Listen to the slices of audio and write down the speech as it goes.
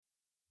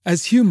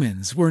As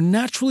humans, we're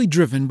naturally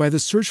driven by the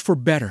search for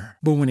better.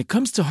 But when it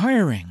comes to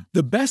hiring,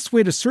 the best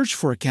way to search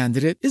for a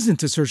candidate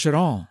isn't to search at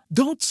all.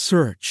 Don't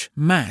search,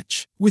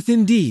 match with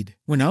Indeed.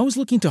 When I was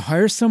looking to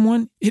hire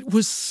someone, it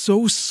was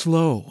so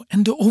slow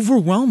and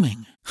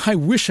overwhelming. I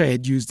wish I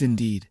had used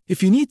Indeed.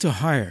 If you need to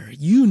hire,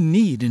 you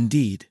need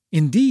Indeed.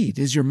 Indeed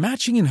is your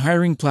matching and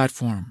hiring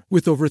platform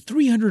with over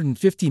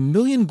 350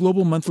 million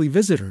global monthly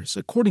visitors,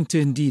 according to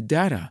Indeed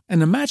data,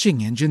 and a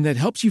matching engine that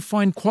helps you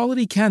find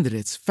quality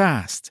candidates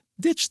fast.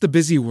 Ditch the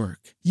busy work.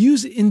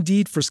 Use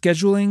Indeed for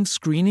scheduling,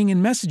 screening,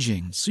 and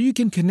messaging so you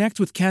can connect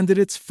with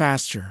candidates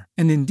faster.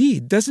 And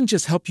Indeed doesn't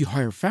just help you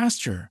hire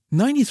faster.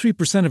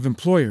 93% of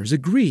employers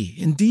agree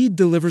Indeed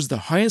delivers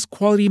the highest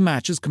quality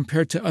matches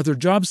compared to other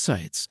job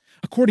sites,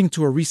 according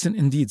to a recent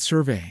Indeed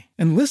survey.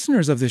 And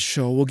listeners of this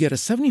show will get a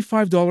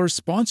 $75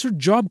 sponsored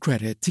job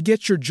credit to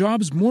get your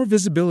jobs more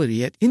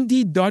visibility at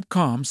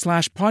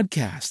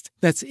Indeed.com/podcast.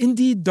 That's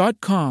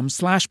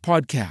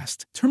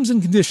Indeed.com/podcast. Terms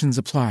and conditions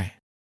apply.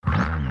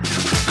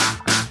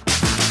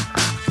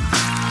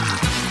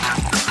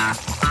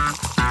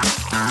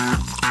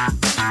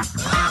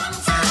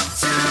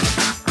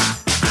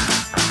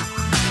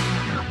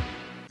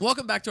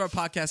 Welcome back to our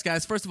podcast,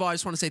 guys. First of all, I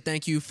just want to say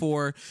thank you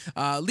for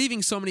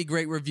leaving so many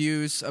great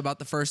reviews about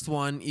the first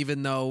one,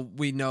 even though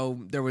we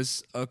know there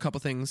was a couple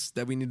things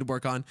that we need to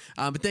work on.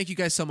 But thank you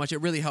guys so much.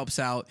 It really helps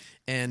out,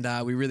 and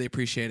we really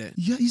appreciate it.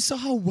 Yeah, you saw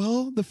how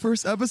well the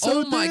first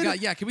episode Oh, my did? God.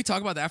 Yeah, can we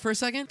talk about that for a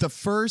second? The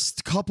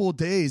first couple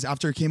days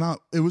after it came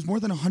out, it was more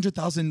than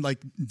 100,000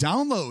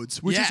 downloads,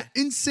 which is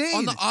insane.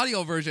 On the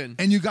audio version.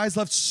 And you guys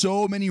left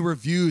so many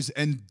reviews,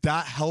 and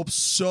that helps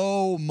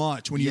so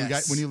much when you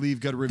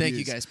leave good reviews. Thank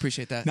you guys.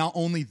 Appreciate that. Not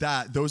only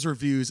that, those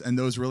reviews and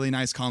those really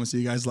nice comments that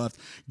you guys left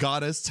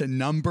got us to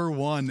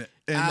 #1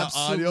 in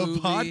Absolutely the audio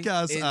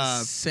podcast app.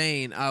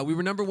 Insane. We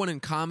were #1 in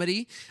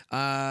comedy,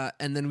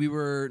 and then we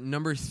were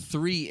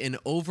 #3 in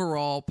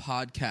overall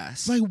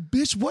podcast. Like,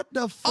 bitch, what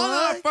the fuck? On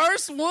our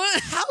first one?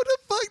 How the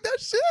fuck that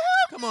shit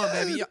happened? Come on,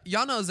 baby.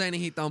 Y'all know Zane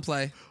and Heath don't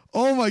play.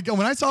 Oh my God.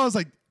 When I saw it, I was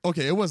like,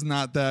 okay, it was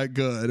not that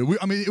good.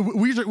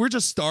 We're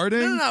just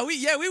starting. No.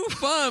 We were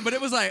fun, but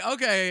it was like,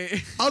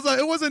 okay. I was like,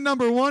 it wasn't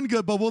 #1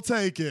 good, but we'll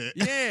take it.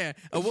 Yeah.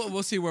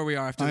 We'll see where we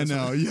are after this. I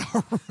know. one. Yeah,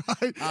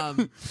 right.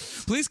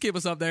 Please keep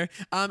us up there.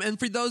 And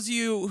for those of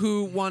you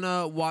who want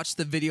to watch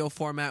the video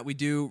format, we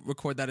do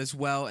record that as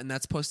well, and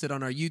that's posted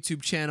on our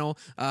YouTube channel,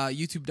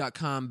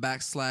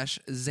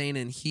 youtube.com/Zane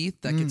and Heath.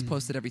 That gets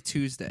posted every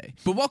Tuesday.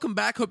 But welcome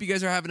back. Hope you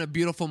guys are having a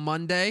beautiful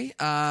Monday,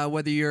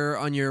 whether you're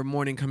on your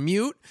morning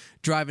commute,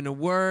 driving to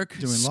work,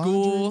 doing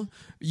school, laundry.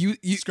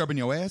 you Scrubbing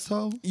your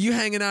asshole. You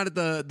hanging out at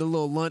the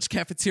little lunch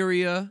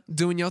cafeteria,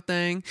 doing your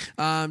thing.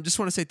 Just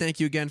want to say thank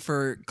you again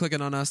for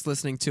clicking on us,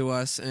 listening to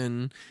us,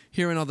 and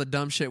hearing all the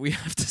dumb shit we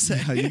have to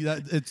say. Yeah,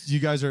 you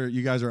guys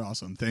are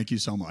awesome. Thank you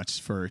so much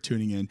for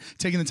tuning in,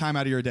 taking the time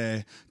out of your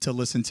day to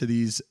listen to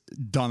these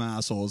dumb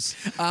assholes.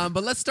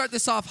 But let's start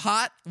this off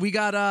hot. We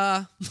got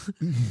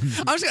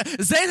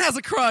Zane has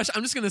a crush.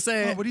 I'm just gonna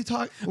say it. What are you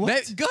talking? Go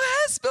ahead,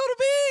 spill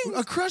the beans.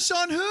 A crush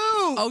on who?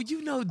 Oh,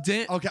 you know,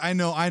 Okay, I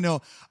know.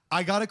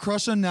 I got a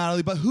crush on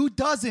Natalie, but who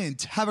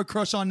doesn't have a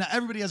crush on Natalie?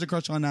 Everybody has a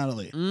crush on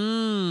Natalie.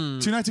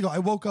 2 nights ago, I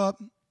woke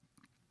up.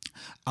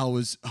 I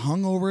was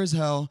hungover as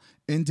hell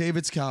in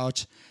David's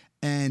couch,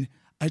 and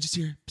I just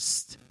hear,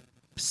 psst,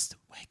 psst,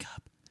 wake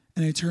up.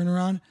 And I turn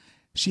around.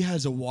 She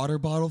has a water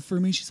bottle for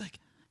me. She's like,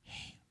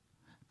 hey,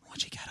 why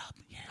don't you get up?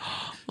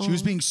 She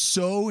was being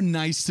so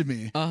nice to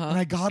me. And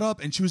I got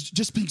up and she was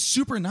just being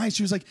super nice.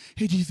 She was like,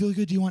 hey, do you feel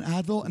good? Do you want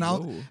Advil? And I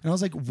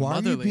was like, why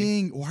are you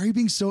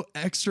being so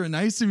extra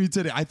nice to me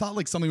today? I thought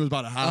like something was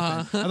about to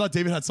happen. I thought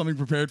David had something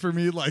prepared for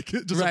me, like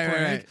just a prank.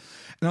 Right.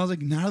 And I was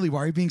like, Natalie, why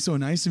are you being so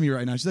nice to me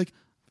right now? She's like,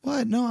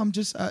 what? No, I'm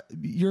just,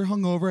 you're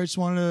hungover. I just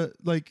wanted to,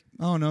 like,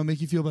 I don't know, make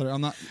you feel better.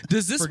 I'm not.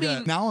 Does this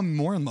mean now I'm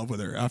more in love with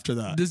her after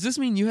that? Does this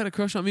mean you had a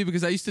crush on me?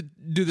 Because I used to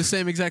do the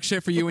same exact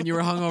shit for you when you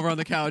were hungover on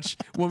the couch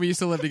when we used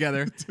to live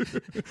together.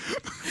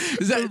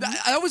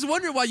 I was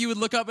wondering why you would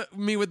look up at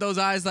me with those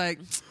eyes like,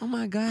 oh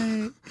my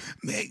God.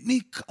 Make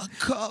me a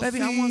coffee.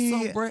 Baby, I want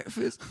some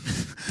breakfast.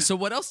 So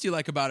what else do you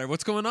like about her?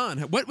 What's going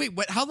on? Wait,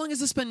 how long has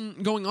this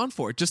been going on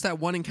for? Just that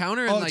one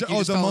encounter? And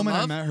The moment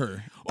I met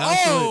her.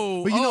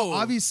 Oh, but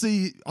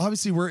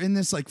obviously we're in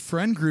this like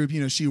friend group. You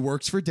know, she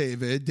works for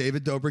David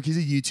Dobrik. He's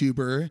a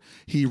YouTuber.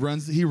 He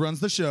runs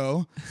the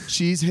show.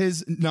 She's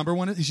his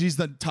 #1. She's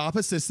the top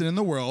assistant in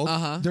the world.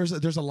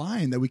 There's a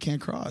line that we can't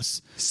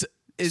cross.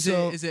 Is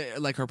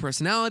it like her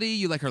personality?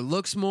 You like her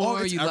looks more?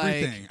 Oh, it's you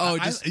everything.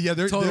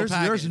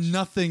 There's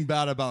nothing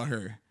bad about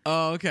her.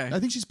 Oh, okay. I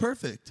think she's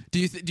perfect. Do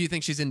you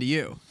think she's into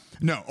you?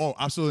 No. Oh,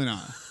 absolutely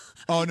not.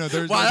 Oh no.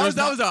 That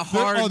was a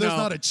hard. There's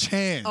not a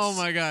chance. Oh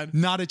my God.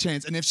 Not a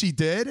chance. And if she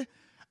did,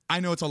 I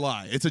know it's a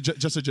lie. It's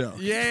just a joke.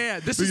 Yeah.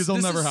 It'll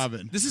never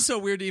happen. This is so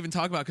weird to even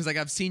talk about because like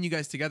I've seen you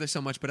guys together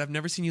so much, but I've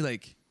never seen you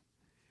like.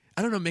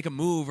 I don't know, make a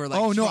move or like.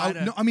 Oh no, try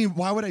to- no! I mean,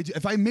 why would I?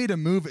 If I made a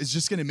move, it's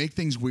just gonna make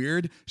things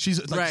weird. She's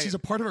like, Right. she's a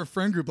part of our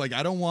friend group. Like,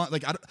 I don't want,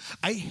 like,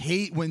 I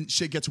hate when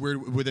shit gets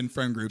weird within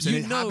friend groups, and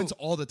You it know- happens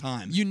all the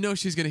time. You know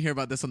she's gonna hear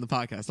about this on the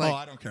podcast. Like, Oh,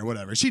 I don't care.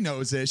 Whatever. She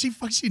knows it. She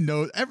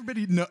knows.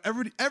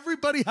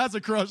 Everybody has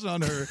a crush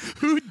on her.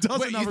 Who doesn't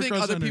wait, have you a think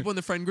crush other on her? people in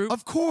the friend group?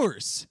 Of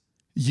course.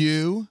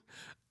 You.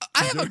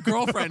 I have a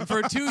girlfriend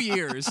for 2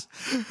 years.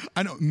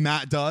 I know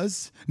Matt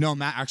does. No,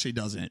 Matt actually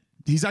doesn't.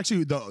 He's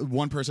actually the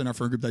one person in our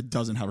friend group that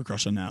doesn't have a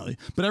crush on Natalie.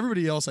 But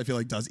everybody else, I feel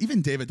like, does.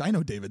 Even David. I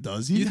know David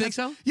does. You think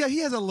so? Yeah, he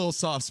has a little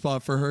soft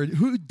spot for her.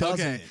 Who doesn't?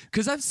 Okay,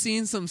 because I've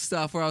seen some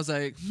stuff where I was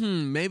like,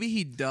 maybe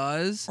he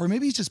does. Or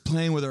maybe he's just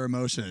playing with her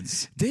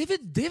emotions.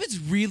 David's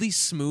really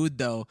smooth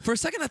though. For a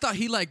second, I thought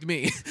he liked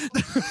me,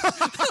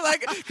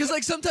 like, because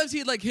like sometimes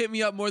he'd like hit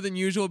me up more than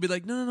usual. Be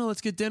like, no,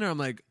 let's get dinner. I'm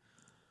like,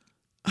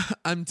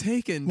 I'm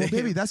taken. Well, Dave.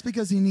 baby, that's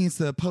because he needs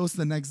to post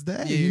the next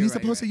day. He you're needs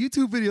right, to post you're a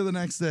YouTube video the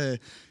next day.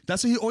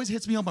 That's why he always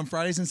hits me up on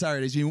Fridays and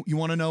Saturdays. You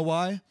want to know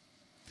why?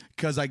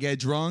 Because I get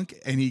drunk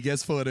and he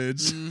gets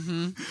footage.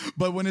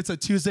 But when it's a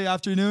Tuesday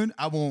afternoon,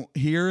 I won't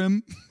hear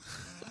him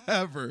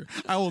ever.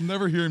 I will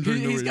never hear him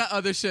during the He's week. got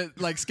other shit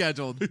like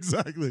scheduled.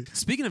 Exactly.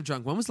 Speaking of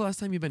drunk, when was the last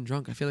time you've been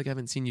drunk? I feel like I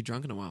haven't seen you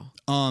drunk in a while.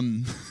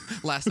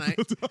 Last night.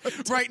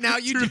 Right now,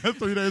 you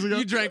 3 days ago.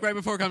 you drank right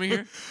before coming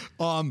here.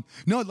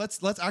 No,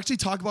 let's actually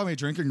talk about my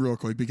drinking real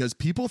quick because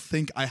people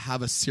think I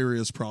have a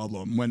serious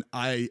problem when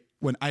I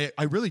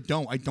really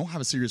don't. I don't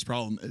have a serious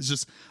problem. It's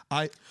just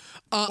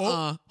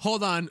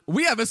Hold on.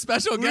 We have a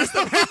special guest.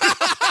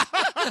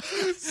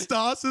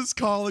 Stas is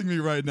calling me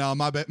right now,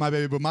 my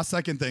baby. But my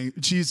second thing,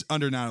 she's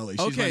under Natalie. She's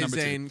my Okay, number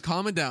Zane,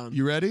 calm it down. two.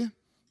 You ready?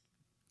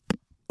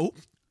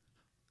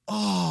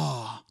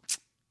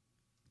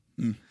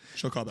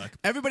 She'll call back.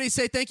 Everybody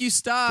say thank you,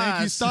 Stas.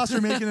 Thank you, Stas, for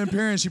making an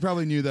appearance. She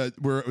probably knew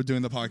that we're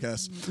doing the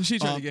podcast. She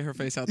tried to get her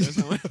face out there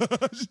somewhere.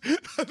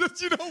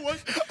 You know what?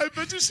 I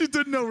bet you she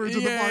didn't know we were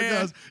doing the Yeah.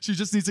 podcast. She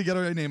just needs to get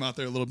her name out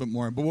there a little bit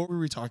more. But what were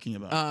we talking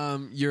about?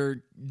 Your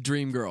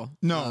dream girl.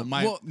 No,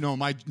 well,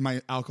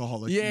 my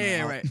alcoholic.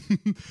 Yeah, right.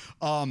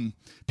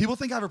 People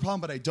think I have a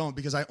problem, but I don't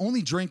because I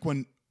only drink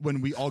when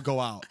we all go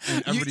out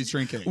and everybody's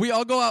drinking. We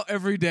all go out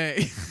every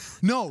day.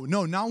 No,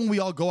 not when we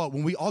all go out.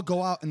 When we all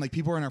go out and like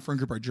people in our friend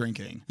group are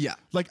drinking. Yeah.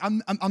 Like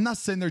I'm not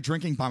sitting there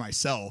drinking by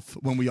myself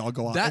when we all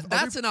go out.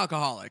 That's an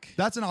alcoholic.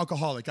 That's an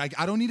alcoholic.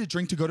 I don't need a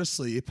drink to go to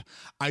sleep.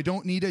 I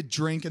don't need a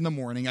drink in the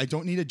morning. I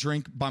don't need a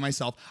drink by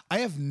myself. I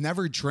have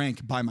never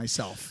drank by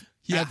myself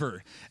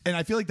ever. And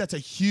I feel like that's a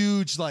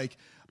huge like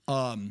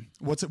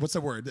what's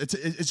the word?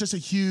 It's just a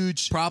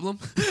huge Problem?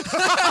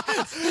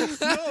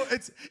 No,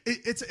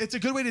 it's a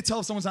good way to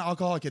tell if someone's not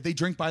alcoholic if they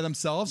drink by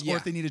themselves Yeah. or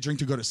if they need a drink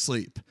to go to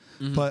sleep.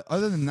 But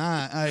other than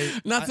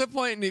that, Not to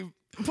point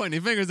any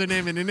fingers or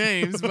name any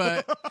names,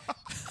 but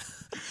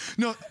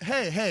no.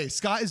 Hey,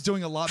 Scott is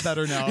doing a lot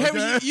better now. Hey,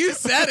 Okay? you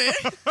said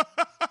it.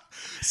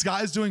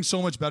 Scott is doing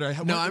so much better.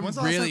 No, I'm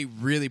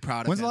really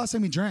proud of When's him. the last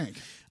time he drank?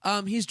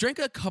 He's drank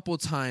a couple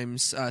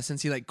times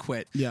since he like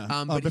quit.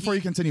 Yeah. But Before you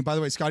continue, by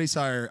the way, Scotty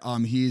Sire,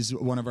 he's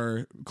one of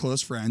our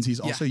close friends. He's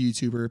also a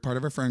YouTuber, part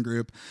of our friend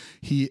group.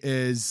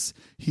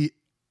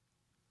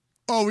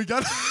 Oh, we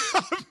got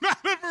Matt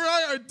and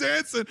Mariah are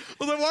dancing. I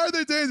was like, why are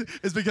they dancing?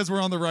 It's because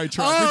we're on the right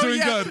track. Oh, we're doing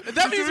yeah. good.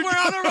 That means we're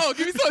on a roll.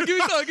 Give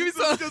me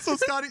some.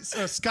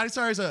 So Scotty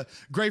Sire is a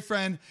great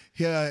friend.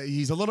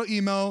 He's a little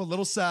emo, a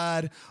little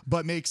sad,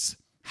 but makes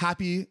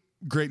happy,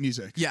 great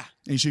music. Yeah.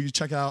 And you should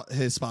check out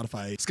his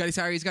Spotify. Scotty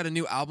Sire, he's got a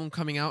new album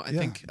coming out, I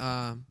think,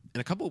 in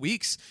a couple of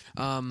weeks.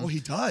 Oh,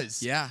 he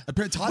does? Yeah.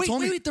 Todd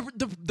told me. Wait,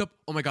 the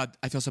oh my God,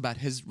 I feel so bad.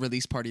 His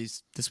release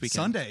party's this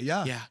weekend. Sunday,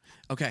 yeah. Yeah.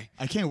 Okay.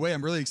 I can't wait.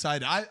 I'm really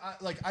excited.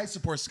 I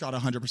support Scott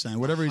 100%.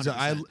 Whatever he's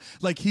doing.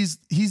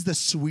 He's the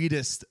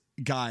sweetest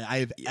guy I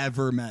have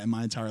ever met in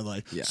my entire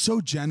life. Yeah. So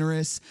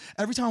generous.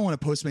 Every time I want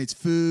to Postmates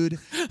food,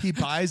 he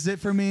buys it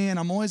for me, and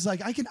I'm always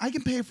like, I can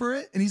pay for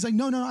it. And he's like,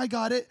 no, I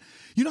got it.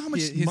 You know how much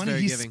He's money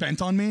very he giving.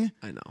 spent on me?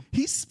 I know.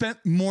 He spent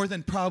more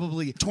than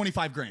probably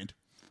 $25,000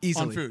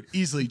 Easily. on food,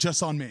 easily,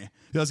 just on me.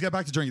 Yeah, let's get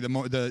back to drinking,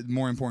 the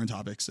more important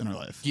topics in our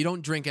life. You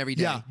don't drink every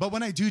day. Yeah, but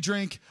when I do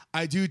drink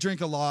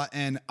a lot,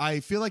 and I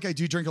feel like I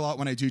do drink a lot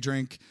when I do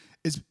drink.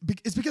 It's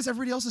because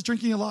everybody else is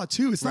drinking a lot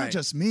too. It's not Right.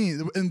 just me,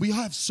 and we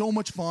have so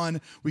much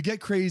fun. We get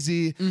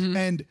crazy,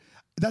 and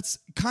that's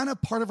kind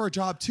of part of our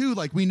job too.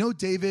 Like we know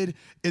David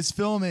is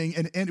filming,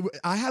 and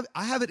I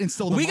have it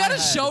instilled. We in my got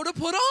a head. show to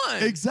put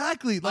on.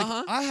 Exactly. Like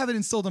I have it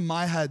instilled in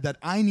my head that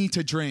I need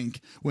to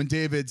drink when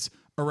David's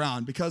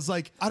around because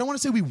like I don't want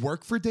to say we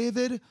work for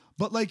David,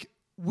 but like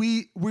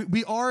we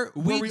are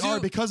where we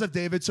are because of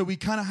David, so we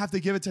kind of have to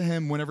give it to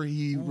him whenever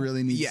he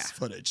really needs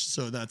footage.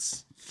 So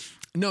that's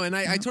No, and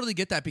I totally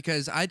get that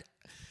because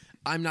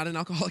I'm not an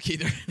alcoholic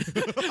either.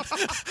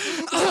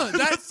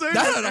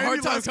 that had a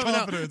hard time coming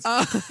out.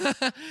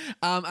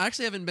 I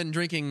actually haven't been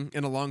drinking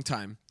in a long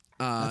time.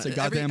 That's a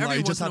goddamn lie.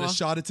 You just had a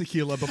shot of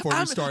tequila before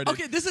we started.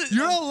 Okay, this is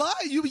You're a lie.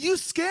 You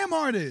scam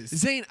artist.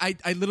 Zane. I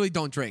literally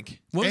don't drink.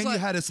 When was And you I-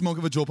 had a smoke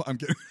of a Juul. I'm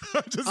kidding.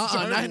 Just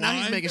now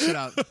he's making shit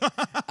up.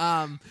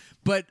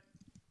 But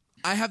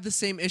I have the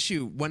same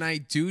issue. When I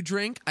do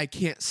drink, I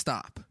can't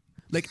stop.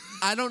 Like,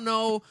 I don't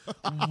know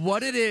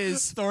what it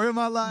is. Story of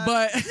my life.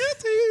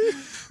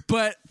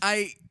 But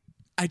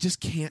I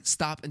just can't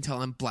stop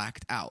until I'm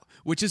blacked out,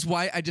 which is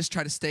why I just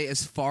try to stay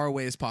as far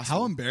away as possible.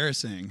 How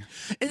embarrassing.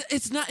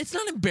 It's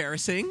not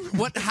embarrassing.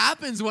 What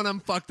happens when I'm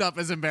fucked up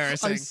is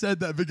embarrassing. I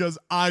said that because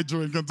I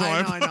drink until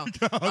I know.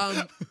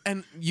 out.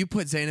 And you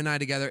put Zane and I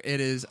together, it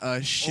is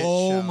a shit show.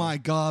 Oh my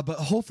God. But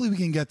hopefully we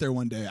can get there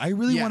one day. I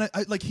really want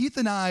to, like Heath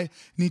and I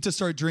need to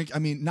start drinking. I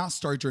mean, not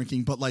start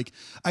drinking, but like,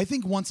 I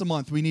think once a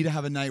month we need to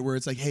have a night where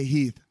it's like, hey,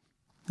 Heath,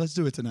 let's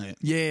do it tonight.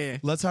 Yeah.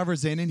 Let's have our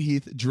Zane and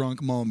Heath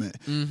drunk moment.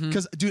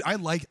 Because, dude, I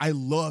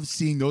love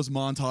seeing those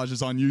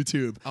montages on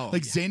YouTube.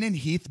 Zane and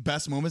Heath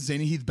best moments, Zane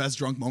and Heath best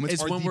drunk moments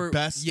It's are when the we're-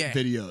 best yeah.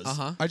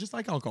 videos. I just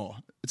like alcohol.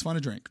 It's fun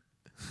to drink.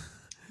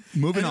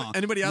 Moving on.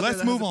 Anybody out Let's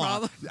there that has move a on.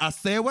 problem? I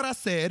said what I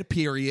said,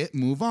 period.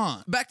 Move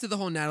on. Back to the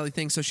whole Natalie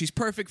thing. So she's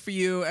perfect for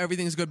you.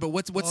 Everything's good. But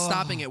what's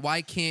stopping it?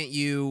 Why can't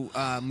you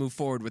move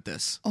forward with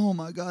this? Oh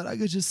my God, I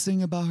could just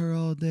sing about her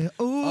all day.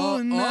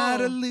 Oh,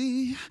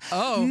 Natalie.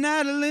 Oh.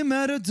 Natalie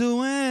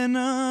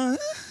Mataduena.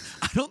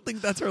 I don't think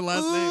that's her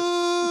last name.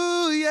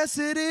 Oh, yes,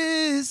 it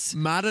is.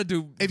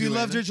 If you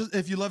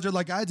loved her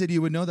like I did,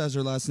 you would know that's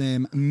her last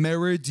name.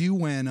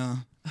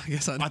 Meriduena. I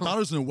guess I know. I thought it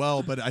was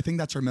Noelle, but I think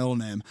that's her middle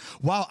name.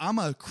 Wow, I'm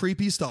a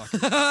creepy stalker.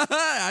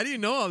 How do you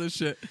know all this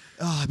shit?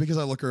 Because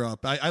I look her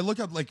up. I look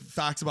up like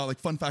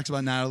fun facts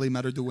about Natalie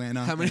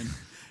Mataduena. How many?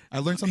 I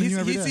learned something new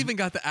every day. He's even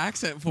got the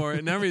accent for it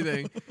and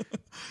everything.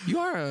 You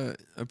are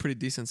a pretty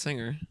decent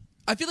singer.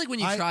 I feel like when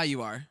you try,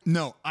 you are.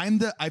 No, I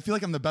feel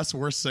like I'm the best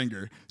worst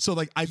singer. So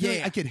like I feel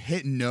like I could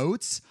hit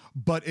notes,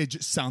 but it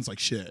just sounds like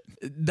shit.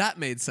 That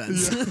made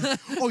sense. Yeah.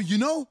 Oh, you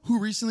know who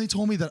recently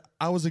told me that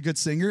I was a good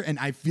singer, and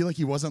I feel like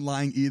he wasn't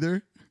lying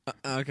either?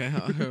 Okay,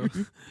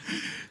 who?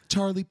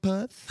 Charlie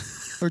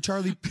Puth or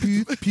Charlie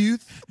Puth?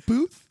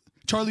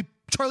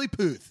 Charlie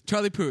Puth.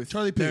 Charlie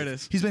Puth. There it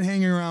is. He's been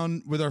hanging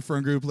around with our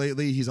friend group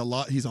lately. He's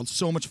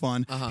so much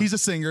fun. He's a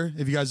singer.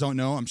 If you guys don't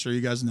know, I'm sure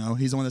you guys know.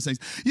 He's the one that sings,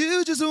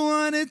 "You just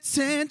want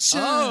attention.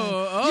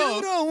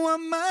 You don't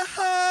want my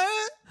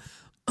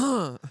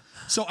heart."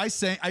 So I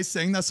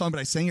sang that song, but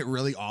I sang it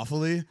really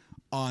awfully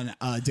on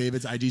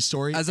David's IG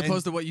story. As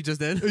opposed to what you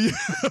just did?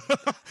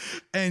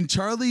 And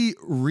Charlie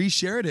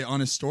reshared it on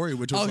his story,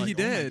 which was he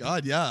did. Oh my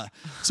God, yeah.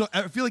 So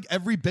I feel like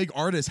every big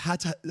artist had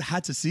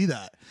to see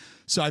that.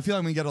 So I feel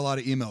like we get a lot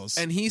of emails.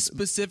 And he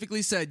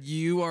specifically said,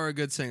 you are a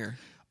good singer.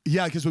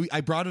 Yeah, because I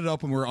brought it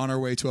up when we were on our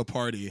way to a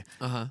party.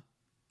 I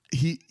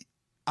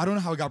don't know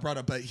how it got brought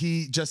up, but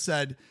he just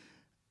said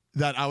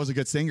that I was a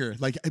good singer,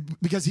 like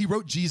because he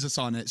wrote Jesus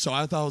on it. So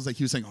I thought it was like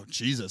he was saying, "Oh,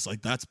 Jesus,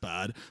 like that's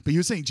bad," but he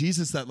was saying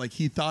Jesus that like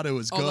he thought it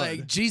was good.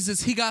 Like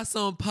Jesus, he got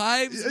some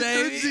pipes,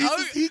 baby.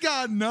 Jesus, he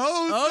got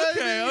notes. Okay,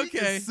 baby. He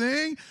okay. can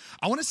sing.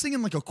 I want to sing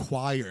in like a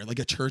choir, like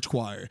a church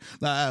choir.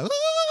 Like,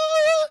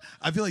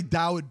 I feel like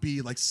that would be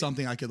like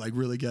something I could like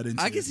really get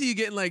into. I can see you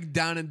getting like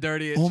down and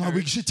dirty at Oh church. my,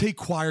 we should take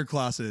choir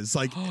classes,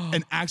 like,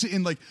 and actually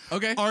in like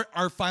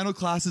our final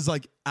class is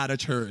like at a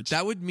church.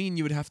 That would mean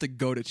you would have to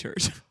go to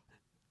church.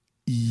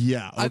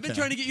 Yeah, okay. I've been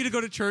trying to get you to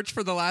go to church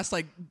for the last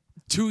like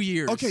 2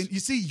 years. Okay, you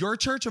see, your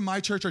church and my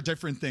church are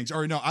different things.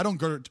 Or no, I don't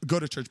go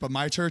to church, but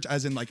my church,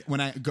 as in like when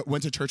I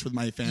went to church with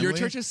my family. Your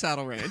church is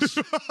Saddle Ranch.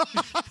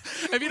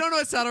 If you don't know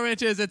what Saddle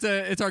Ranch is,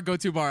 it's our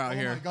go-to bar out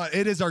here. Oh my God,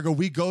 it is our go.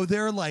 We go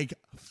there like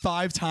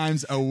 5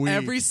 times a week.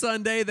 Every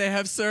Sunday they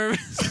have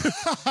service.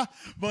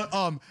 But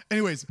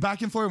anyways,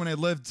 back in Florida when I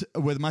lived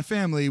with my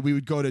family, we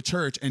would go to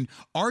church, and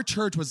our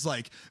church was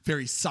like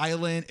very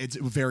silent. It's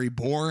very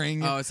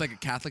boring. Oh, it's like a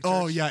Catholic church?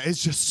 Oh yeah,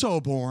 it's just so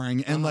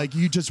boring, and like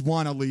you just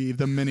want to leave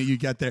the minute you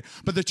get there.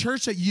 But the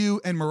church that you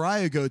and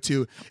Mariah go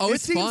to, it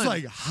it's seems fun.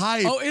 like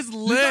hype. Oh, it's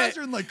lit. You guys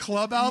are in like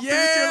club outfits.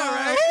 Yeah, You're like,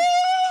 right?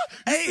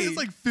 "Woo!" Hey. It's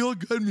like feel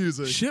good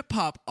music. Shit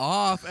pop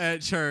off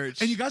at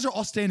church. And you guys are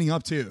all standing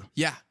up too.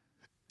 Yeah.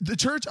 The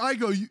church I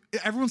go,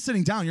 everyone's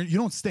sitting down. You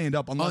don't stand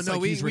up unless Oh no,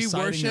 like, he's we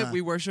reciting worship. a-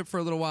 We worship for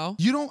a little while.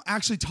 You don't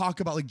actually talk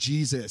about like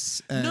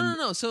Jesus. And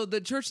No. So the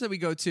church that we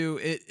go to,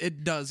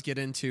 it does get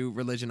into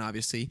religion,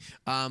 obviously,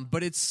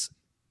 but it's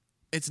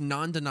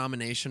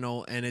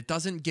non-denominational and it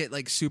doesn't get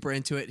like super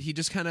into it. He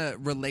just kind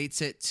of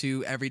relates it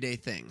to everyday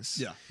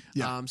things.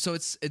 Yeah. So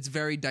it's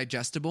very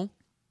digestible.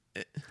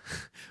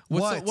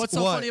 What's What?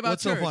 so funny about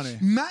What's church? so funny?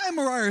 Matt and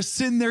Mariah are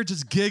sitting there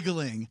just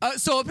giggling.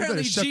 So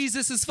apparently shut-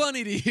 Jesus is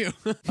funny to you.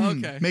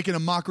 Okay. Making a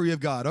mockery of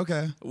God.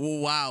 Okay.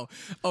 Wow.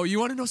 Oh, you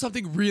want to know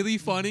something really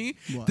funny?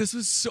 What? This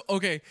was so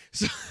okay.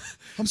 So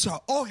I'm sorry.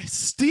 Oh, it's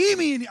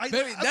steamy. And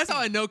baby, that's how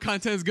I know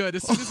content's good.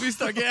 As soon as we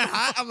start getting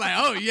hot, I'm like,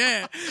 oh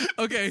yeah.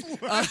 Okay. so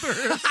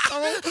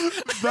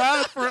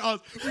bad for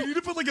us. We need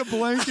to put like a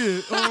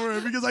blanket over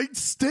it because I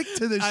stick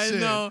to this I shit.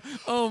 know.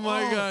 Oh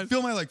my God.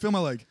 Feel my leg. Feel my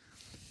leg.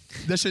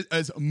 This shit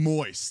is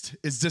moist.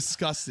 It's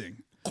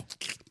disgusting.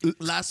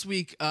 Last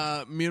week,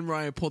 me and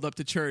Mariah pulled up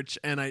to church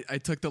and I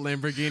took the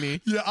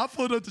Lamborghini. Yeah, I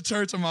pulled up to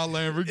church in my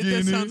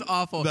Lamborghini. That sounds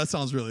awful. That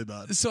sounds really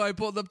bad. So I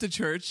pulled up to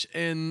church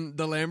in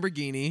the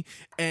Lamborghini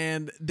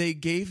and they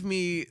gave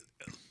me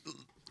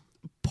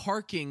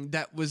parking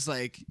that was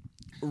like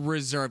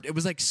reserved. It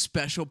was like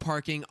special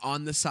parking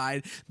on the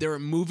side. They were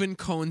moving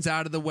cones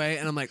out of the way,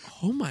 and I'm like,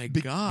 oh my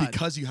God.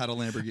 Because you had a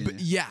Lamborghini.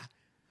 Yeah.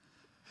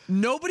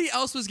 Nobody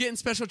else was getting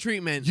special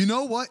treatment. You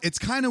know what? It's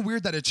kind of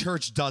weird that a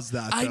church does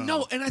that. I though.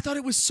 know, and I thought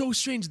it was so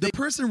strange. The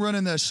person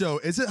running that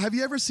show, have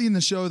you ever seen the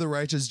show The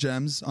Righteous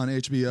Gems on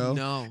HBO?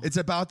 No. It's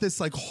about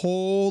this like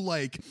whole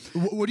like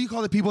what do you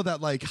call the people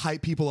that like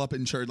hype people up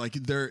in church? Like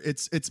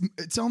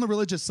it's on the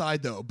religious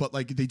side though, but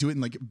like they do it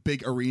in like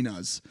big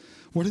arenas.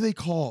 What are they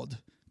called?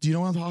 Do you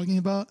know what I'm talking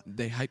about?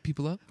 They hype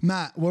people up?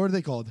 Matt, what are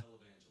they called?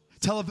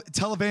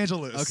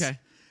 Televangelists. Okay.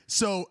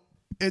 So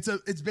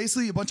it's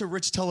basically a bunch of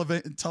rich I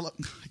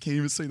can't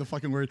even say the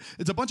fucking word.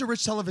 It's a bunch of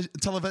rich television.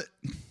 Television.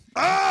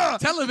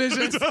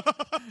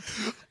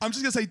 I'm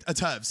just gonna say a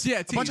Tevs. Yeah,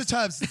 a bunch of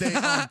Tevs.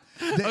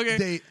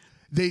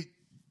 They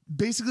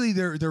basically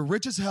they're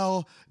rich as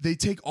hell. They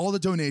take all the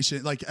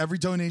donation, like every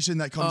donation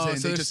that comes in,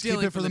 so they they're just keep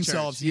stealing it for from the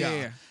themselves. church.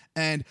 Yeah.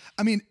 And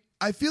I mean,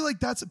 I feel like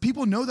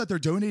people know that they're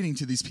donating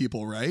to these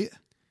people, right?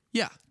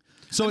 Yeah.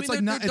 So I it's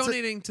mean, like they're not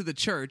donating to the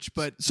church,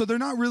 but so they're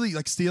not really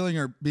like stealing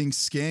or being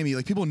scammy.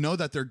 Like people know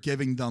that they're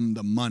giving them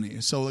the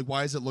money. So like,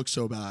 why does it look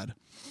so bad?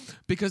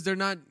 because they're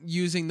not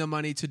using the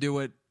money to do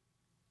what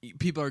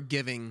people are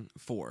giving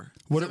for.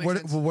 What Does that make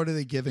sense? are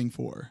they giving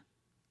for?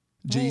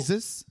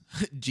 Jesus.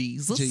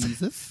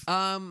 Jesus.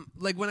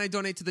 Like when I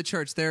donate to the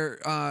church, they're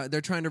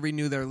trying to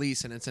renew their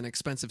lease, and it's an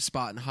expensive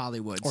spot in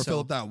Hollywood. Or fill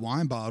up that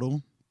wine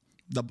bottle,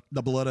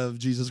 the blood of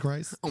Jesus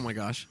Christ. Oh my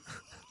gosh.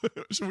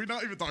 Should we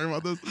not even talk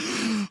about this?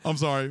 I'm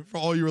sorry. For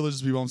all you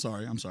religious people, I'm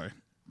sorry. I'm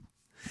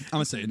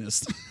a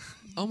Satanist.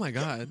 Oh my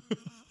God.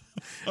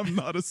 I'm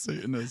not a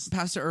Satanist.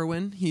 Pastor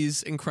Irwin,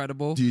 he's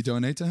incredible. Do you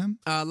donate to him?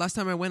 Last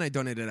time I went, I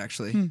donated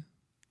actually.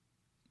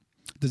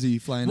 Does he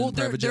fly in a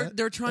private jet?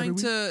 They're trying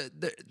to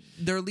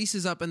their lease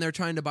is up and they're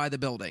trying to buy the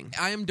building.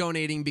 I am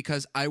donating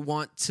because I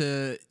want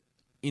to,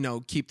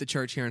 keep the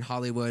church here in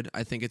Hollywood.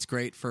 I think it's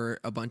great for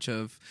a bunch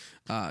of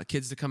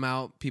kids to come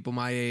out, people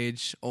my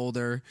age,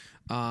 older,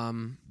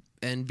 and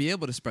be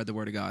able to spread the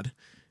word of God.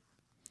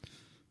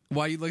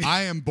 Why are you looking?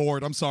 I am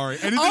bored. I'm sorry.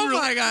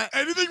 My God!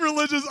 Anything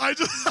religious? I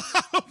just.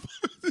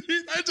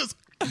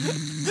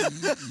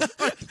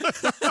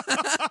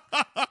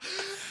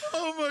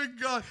 Oh my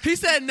God! He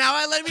said, "Now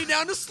I lay me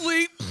down to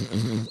sleep."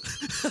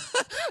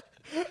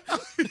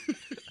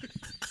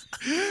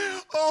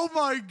 Oh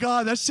my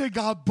God, that shit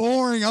got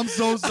boring. I'm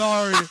so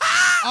sorry.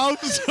 I'm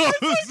so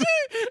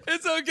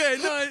It's okay.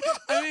 No,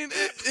 I mean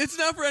it's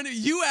not for any.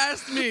 You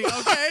asked me,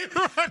 okay?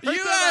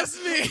 You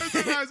asked me.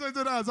 I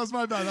did ask. That's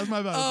my bad.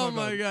 Oh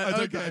my God.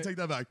 I take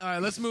that back. All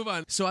right, let's move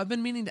on. So I've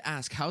been meaning to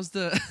ask, how's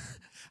the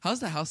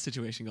house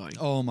situation going?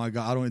 Oh my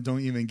God!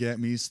 Don't even get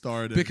me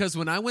started. Because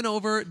when I went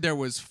over, there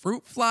was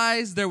fruit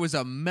flies. There was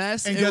a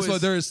mess. And guess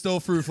what? There is still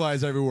fruit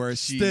flies everywhere.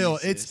 Still,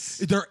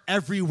 they're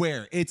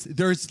everywhere.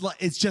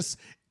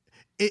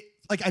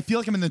 I feel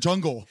like I'm in the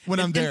jungle when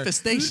I'm there.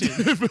 Infestation.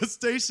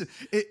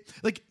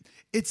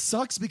 It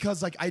sucks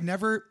because like I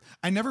never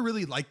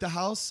really liked the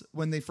house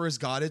when they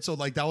first got it. So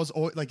like that was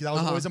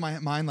always in my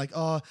mind. Like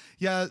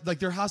yeah, like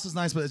their house is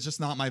nice, but it's just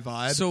not my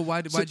vibe. So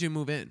why'd you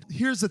move in?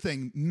 Here's the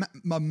thing,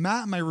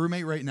 Matt, my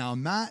roommate right now,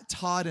 Matt,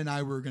 Todd, and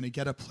I were gonna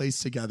get a place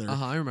together.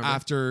 I remember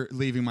after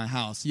leaving my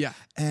house. Yeah,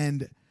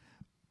 and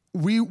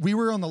we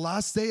were on the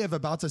last day of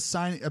about to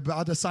sign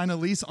a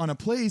lease on a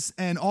place,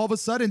 and all of a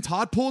sudden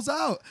Todd pulls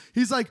out.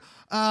 He's like,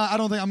 I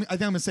think I'm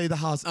gonna stay at the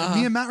house. And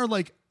me and Matt are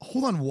like,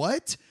 hold on,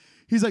 what?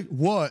 He's like,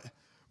 what?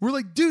 We're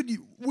like, dude,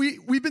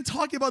 we've been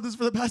talking about this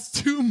for the past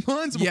 2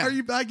 months. Why are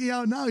you backing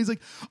out now? He's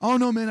like, oh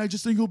no, man, I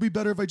just think it'll be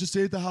better if I just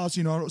stay at the house,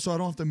 so I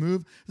don't have to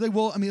move. He's like,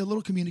 well, I mean, a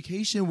little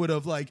communication would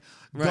have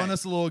done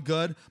us a little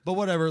good, but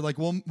whatever. Like,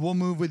 we'll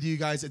move with you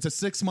guys. It's a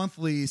 6-month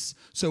lease,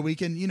 so we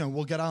can,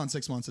 we'll get out in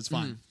 6 months. It's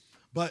fine.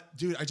 But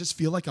dude, I just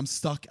feel like I'm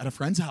stuck at a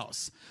friend's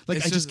house. Like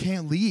I just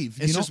can't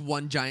leave. It's just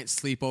one giant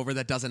sleepover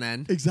that doesn't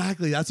end.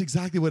 Exactly. That's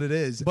exactly what it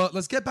is. But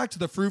let's get back to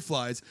the fruit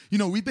flies.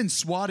 We've been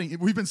swatting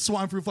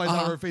fruit flies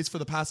out of our face for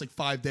the past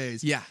 5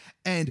 days. Yeah.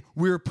 And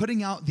we're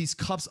putting out these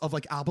cups of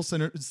like apple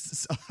cider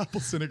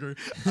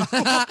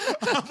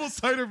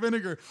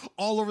vinegar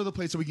all over the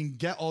place so we can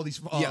get all these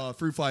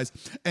fruit flies,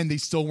 and they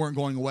still weren't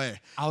going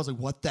away. I was like,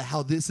 what the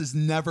hell? This is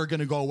never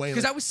going to go away.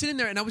 Because I was sitting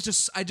there and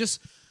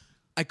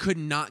I could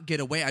not get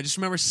away. I just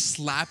remember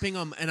slapping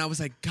him, and I was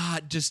like,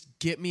 God, just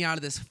get me out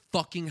of this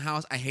fucking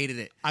house. I hated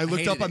it. I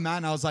looked up at Matt,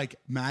 and I was like,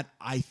 Matt,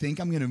 I think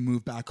I'm going to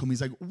move back home.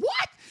 He's like,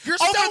 what? You're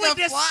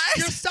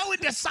so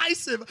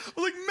indecisive.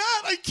 I'm like,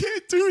 Matt, I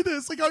can't do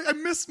this. Like, I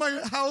miss my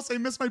house. I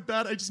miss my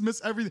bed. I just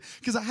miss everything.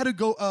 Because I had to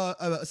go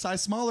a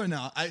size smaller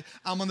now.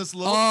 I'm on this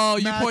little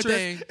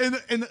mattress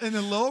in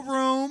a little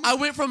room. I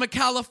went from a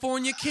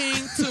California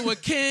king to a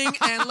king,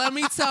 and let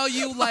me tell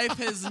you, life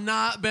has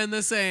not been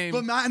the same.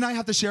 But Matt and I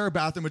have to share a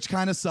bathroom, which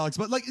kind of sucks.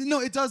 But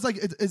it does.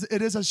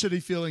 It is a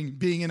shitty feeling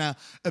being in a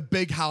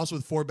big house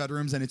with 4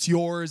 bedrooms, and it's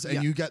yours,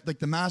 and you get like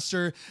the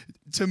master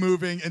to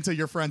moving into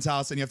your friend's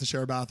house, and you have to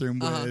share a bathroom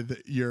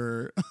with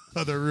your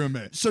other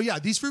roommate. So yeah,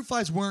 these fruit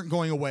flies weren't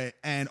going away,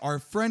 and our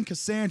friend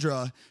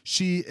Cassandra,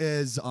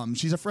 she's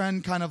a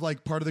friend, kind of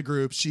like part of the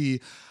group.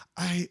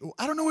 I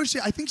don't know where she.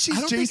 I think she's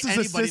I don't Jason's think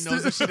anybody assistant.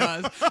 knows what she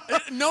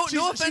does. No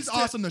offense. She's to-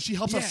 awesome though. She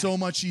helps us Yeah. so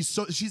much.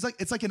 She's like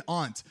it's like an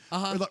aunt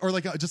or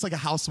like just like a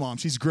house mom.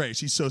 She's great.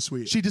 She's so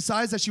sweet. She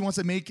decides that she wants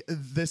to make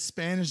this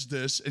Spanish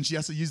dish and she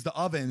has to use the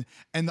oven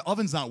and the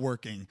oven's not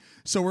working.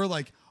 So we're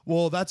like,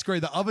 well, that's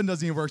great. The oven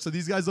doesn't even work. So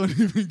these guys don't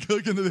even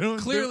cook. And they don't.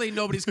 Clearly,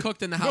 nobody's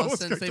cooked in the No house one's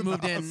since cooked they in the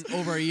moved in house.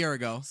 over a year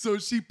ago. So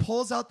she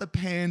pulls out the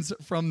pans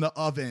from the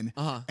oven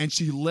and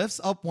she lifts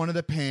up one of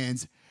the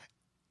pans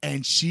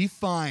and she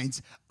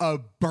finds a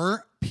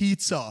burnt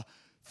pizza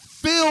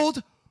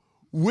filled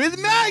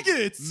with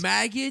maggots.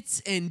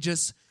 Maggots and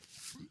just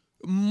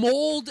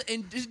mold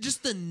and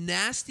just the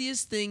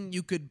nastiest thing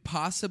you could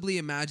possibly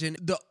imagine.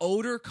 The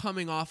odor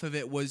coming off of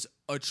it was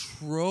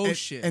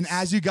atrocious. And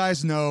as you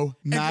guys know,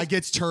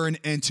 maggots turn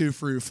into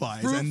fruit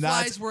flies. fruit and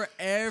flies were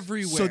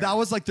everywhere. So that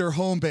was like their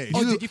home base.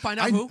 Oh, did you find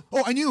out who?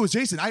 Oh, I knew it was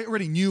Jason. I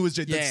already knew it was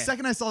Jason. The Yeah.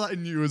 second I saw that, I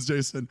knew it was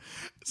Jason.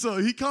 So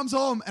he comes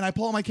home and I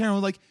pull out my camera.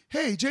 I'm like,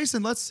 hey,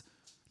 Jason, let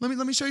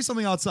me show you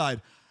something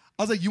outside.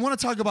 I was like, you want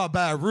to talk about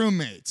bad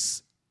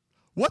roommates?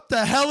 What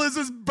the hell is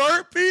this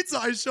burnt pizza?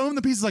 I show him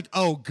the pizza. He's like,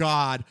 oh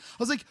God. I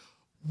was like,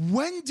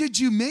 when did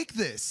you make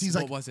this? He's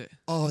What like, was it?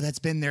 Oh, that's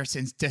been there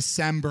since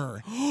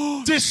December.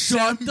 Shut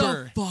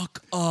December. the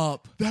fuck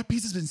up. That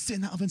pizza's been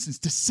sitting in the oven since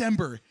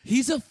December.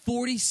 He's a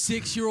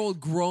 46-year-old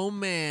grown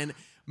man,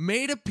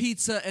 made a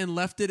pizza and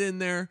left it in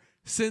there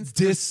since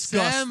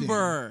Disgusting.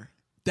 December.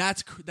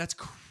 That's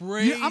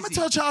crazy. Yeah, I'm gonna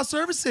tell child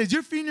services.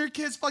 You're feeding your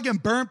kids fucking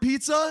burnt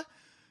pizza.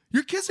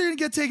 Your kids are gonna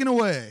get taken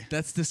away.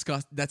 That's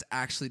disgust. That's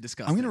actually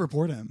disgusting. I'm gonna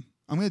report him.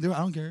 I'm gonna do it. I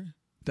don't care.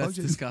 That's Fuck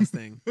you.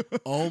 disgusting.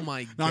 Oh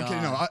my god. No, I'm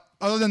kidding. No.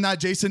 Other than that,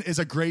 Jason is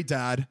a great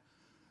dad,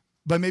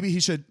 but maybe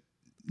he should,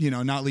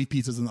 not leave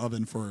pizzas in the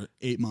oven for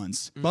 8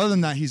 months. But other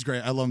than that, he's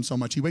great. I love him so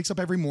much. He wakes up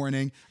every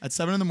morning at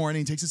 7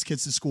 a.m, takes his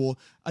kids to school.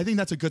 I think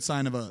that's a good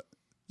sign of a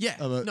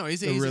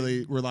he's a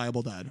really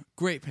reliable dad.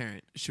 great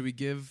parent. Should we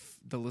give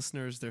the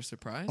listeners their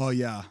surprise? Oh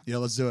yeah,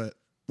 let's do it.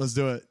 Let's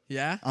do it.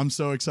 Yeah? I'm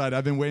so excited.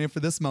 I've been waiting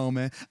for this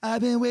moment.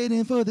 I've been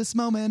waiting for this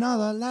moment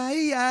all our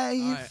life.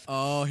 All right.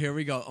 Oh, here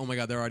we go. Oh my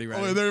god, they're already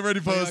ready. Oh, they're ready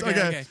for us.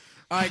 Okay.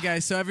 All right,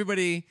 guys. So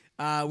everybody,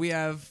 we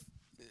have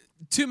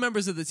 2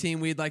 members of the team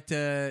we'd like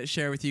to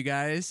share with you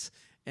guys,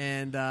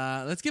 and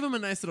let's give them a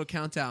nice little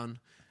countdown.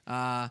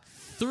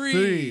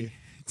 3,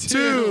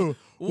 2,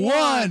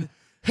 1,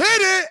 hit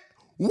it!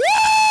 Woo!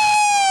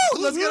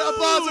 Let's get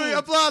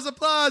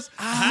applause.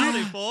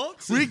 Howdy,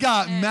 folks. We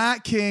got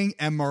Matt King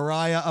and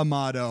Mariah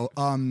Amato.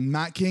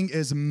 Matt King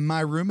is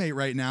my roommate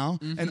right now,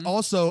 and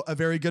also a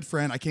very good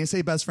friend. I can't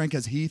say best friend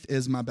because Heath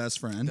is my best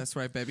friend. That's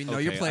right, baby. Know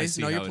Okay, your I place.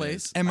 see Know your how it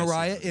place. is. And I see.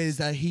 Mariah is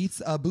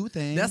Heath's boo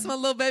thing. That's my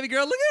little baby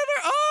girl. Look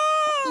at her.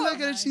 Oh, Look at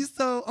her.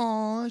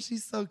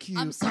 She's so cute.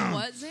 I'm so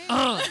what, Zane?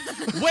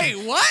 wait,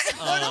 what?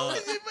 But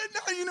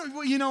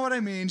no, you know what I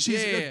mean.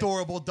 She's Yeah, yeah, yeah.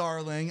 adorable,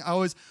 darling. I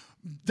was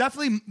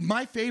definitely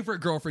my favorite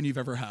girlfriend you've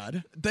ever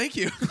had. Thank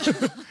you.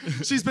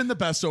 She's been the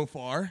best so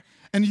far.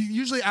 And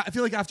usually, I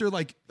feel like after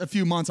like a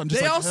few months, I'm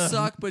just They like, all ugh.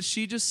 suck, but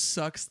she just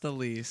sucks the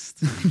least.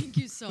 Thank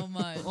you so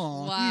much.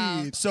 Aw,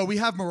 Wow. Heath. So we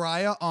have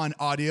Mariah on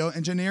audio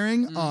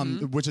engineering,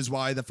 which is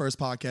why the first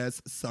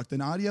podcast sucked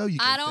in audio. You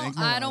can thank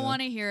I Mariah. don't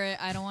want to hear it.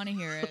 I don't want to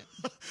hear it.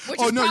 Which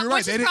Oh, is no, you're right.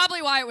 Which They is didn't-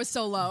 probably why it was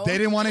so low. They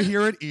didn't want to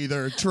hear it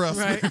either. Trust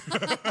Right. me.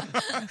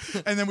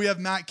 And then we have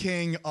Matt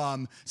King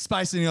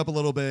spicing it up a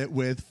little bit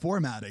with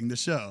formatting the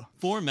show.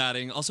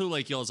 Formatting, also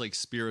like y'all's like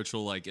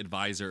spiritual like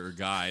advisor or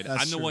guide.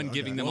 That's I'm the true, one okay.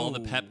 giving them all the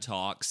pep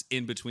talks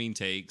in between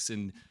takes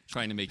and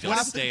trying to make y'all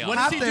Half- stay what on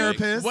half does he topic. do?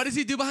 therapist. What does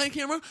he do behind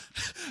camera?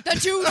 The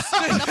juice.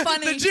 The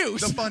funny. The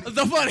juice. The funny.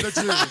 The funny. The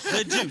truth.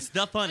 The juice,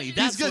 the funny. He's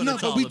That's good. what No,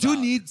 it's but all we do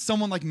about. need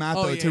someone like Matt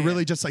Oh, though yeah, to yeah.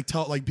 really just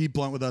like be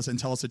blunt with us and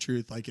tell us the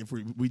truth. Like if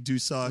we do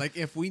suck. Like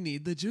if we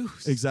need the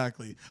juice.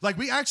 Exactly. Like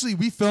we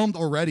filmed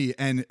already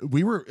and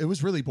it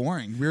was really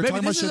boring. We were Baby,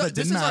 talking about this shit is, that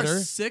this didn't is matter. our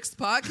 6th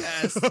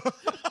podcast.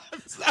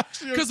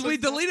 Because we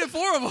deleted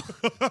 4 of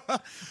them.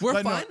 We're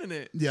But no- finding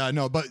it. Yeah,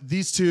 no, but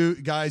these two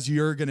guys,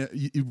 we're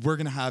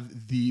gonna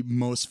have the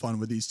most fun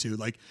with these two.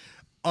 Like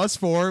us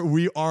 4,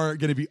 we are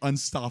gonna be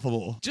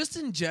unstoppable. Just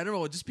in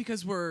general, just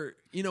because we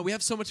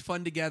have so much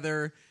fun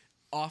together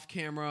off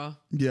camera,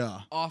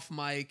 Yeah, off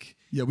mic.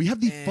 yeah, we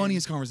have the And-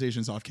 funniest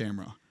conversations off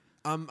camera.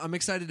 I'm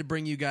excited to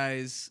bring you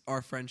guys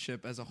our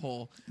friendship as a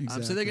whole. So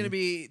they're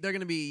Exactly.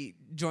 gonna be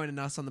joining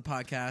us on the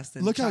podcast.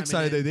 And Look how chiming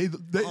excited in.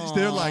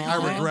 they're like, I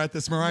Aw. regret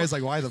this. Mariah's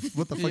like, what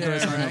the fuck did I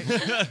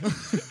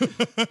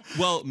sign up?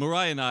 Well,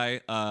 Mariah and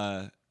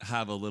I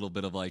have a little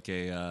bit of like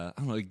a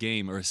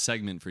game or a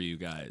segment for you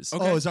guys.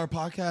 Oh, is our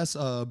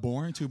podcast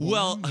boring? Too boring?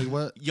 Well, Like,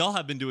 what? y'all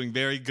have been doing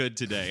very good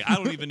today. I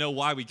don't even know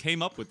why we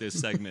came up with this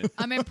segment.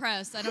 I'm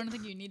impressed. I don't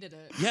think you needed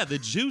it. Yeah, the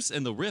juice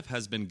and the riff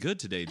has been good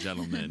today,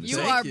 gentlemen. You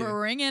So are you.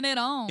 bringing it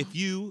on. if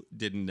you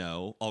didn't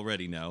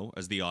already know,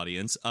 as the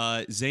audience,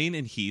 Zane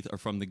and Heath are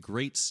from the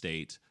great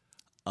state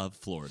of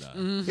Florida.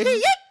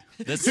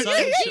 The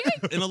sun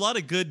and a lot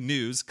of good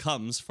news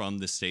comes from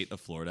the state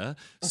of Florida.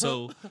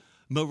 So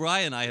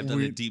Mariah and I have done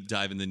a deep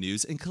dive in the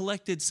news and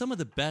collected some of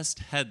the best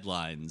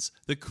headlines,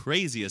 the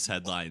craziest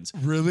headlines.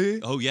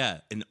 Really? Oh, yeah.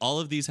 And all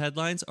of these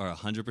headlines are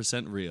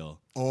 100% real.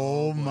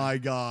 Oh my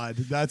God,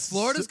 that's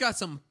Florida's got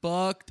some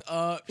fucked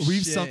up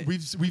We've shit.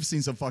 we've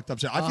seen some fucked up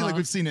shit. I feel like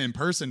we've seen it in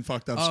person.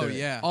 Fucked up Oh shit.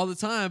 yeah, all the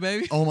time,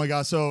 baby. Oh my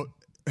God. So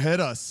hit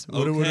us.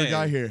 What do we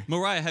got here?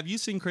 Mariah, have you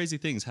seen crazy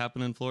things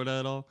happen in Florida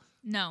at all?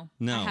 No,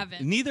 No, I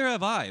haven't. Neither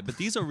have I, but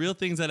these are real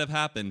things that have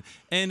happened.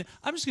 And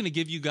I'm just going to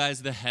give you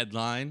guys the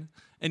headline,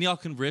 and y'all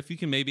can riff. You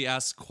can maybe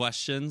ask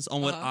questions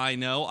on what I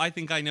know. I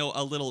think I know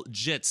a little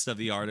gist of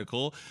the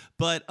article.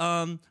 But,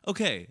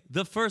 okay,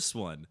 the first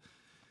one.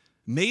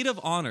 Maid of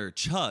honor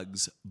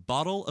chugs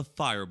bottle of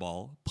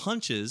Fireball,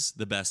 punches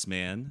the best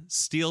man,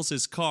 steals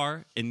his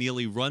car, and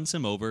nearly runs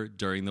him over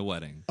during the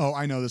wedding. Oh,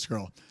 I know this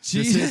girl.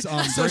 This is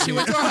So she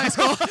went to our high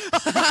school.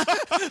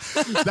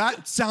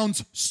 that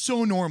sounds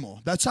so normal.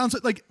 That sounds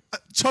like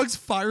chugs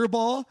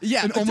Fireball.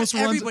 Yeah, and but almost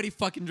runs. everybody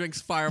fucking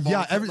drinks Fireball.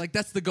 Yeah, like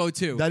that's the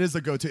go-to. That is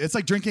the go-to. It's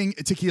like drinking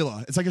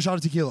tequila. It's like a shot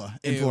of tequila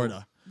in Ew.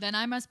 Florida. Then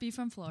I must be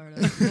from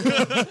Florida.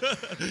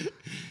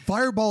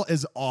 Fireball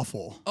is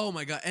awful. Oh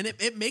my God. And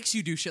it makes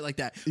you do shit like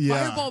that.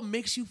 Yeah. Fireball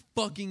makes you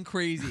fucking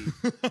crazy.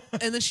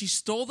 And then she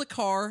stole the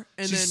car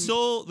and She then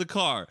stole the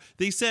car.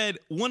 They said,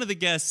 one of the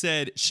guests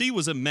said she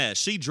was a mess.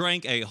 She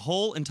drank a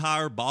whole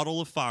entire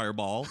bottle of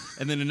Fireball.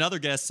 And then another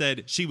guest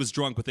said she was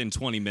drunk within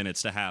 20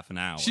 minutes to half an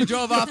hour. she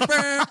drove off.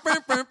 I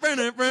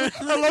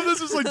love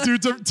this is like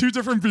two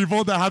different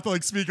people that have to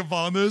like speak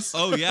upon this.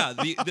 Oh, yeah.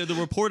 The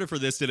reporter for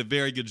this did a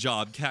very good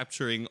job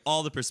capturing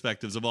all the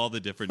perspectives of all the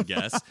different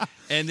guests.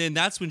 And then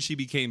that's when she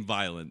became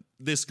violent.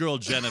 This girl,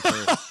 Jennifer,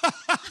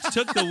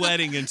 took the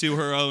wedding into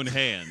her own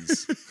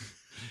hands.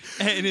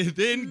 And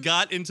then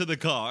got into the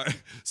car,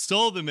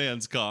 stole the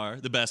man's car,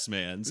 the best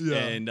man's, Yeah.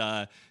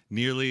 and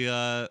nearly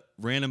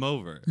ran him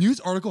over. News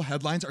article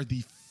headlines are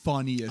the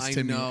funniest I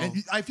to know. me.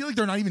 And I feel like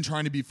they're not even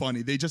trying to be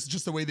funny. They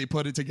just the way they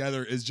put it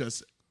together is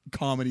just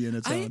comedy in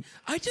its own.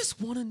 I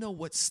just want to know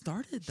what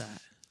started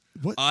that.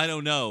 I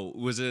don't know.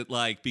 Was it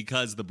like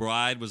because the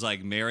bride was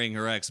like marrying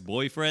her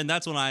ex-boyfriend?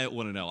 That's what I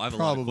want to know. I have a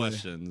lot of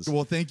questions.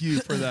 Well, thank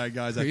you for that,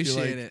 guys. I feel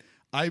like Appreciate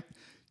it.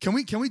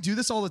 Can we do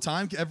this all the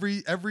time?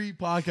 Every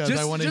podcast,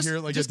 I want to hear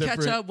like just a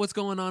different. catch up what's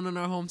going on in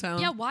our hometown.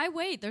 Yeah, why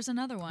wait? There's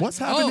another one. What's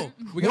happening?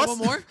 Oh, we got one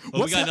more? Oh, we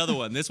What's got another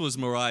one. This was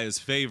Mariah's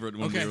favorite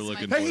when Okay. we were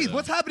looking Hey, for Hey, them.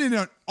 what's happening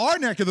in our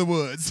neck of the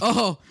woods?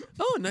 Oh,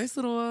 nice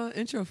little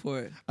intro for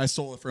it. I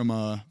stole it from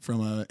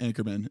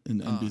Anchorman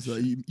in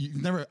NBC.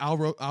 You've never Al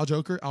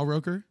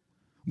Roker.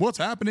 What's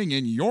happening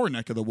in your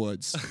neck of the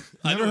woods?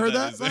 I Never know heard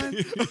what that?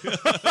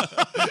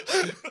 that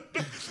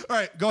Ryan? All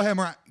right, go ahead,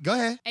 Mariah. Go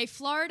ahead. A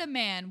Florida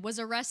man was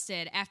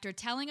arrested after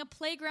telling a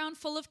playground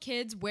full of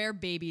kids where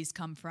babies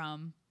come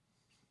from.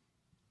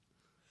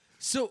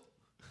 So,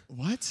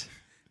 What?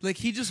 like,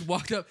 he just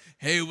walked up.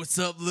 Hey, what's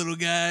up, little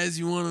guys?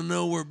 You want to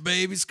know where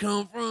babies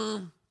come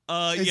from?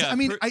 Yeah. I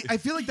mean, I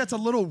feel like that's a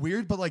little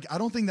weird, but like I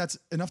don't think that's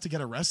enough to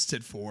get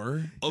arrested for.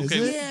 Is Okay.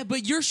 it? Yeah,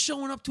 but you're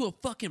showing up to a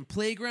fucking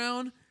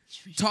playground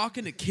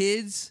talking to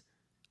kids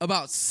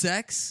about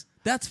sex.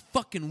 That's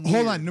fucking weird.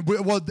 Hold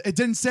on. Well, it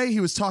didn't say he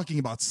was talking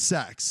about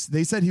sex.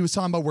 They said he was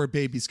talking about where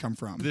babies come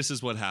from. This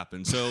is what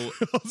happened. So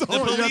Oh, the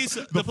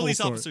full police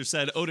story. officer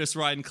said Otis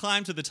Ryan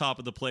climbed to the top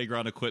of the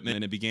playground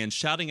equipment and began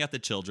shouting at the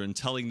children,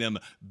 telling them,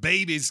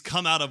 "Babies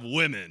come out of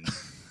women."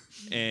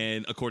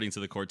 And according to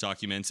the court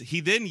documents, he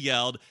then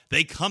yelled,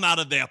 "They come out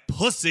of their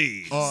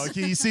pussies." Oh,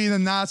 okay. You see,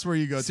 then that's where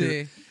you go See,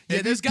 to.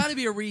 yeah, there's got to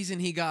be a reason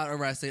he got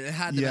arrested. It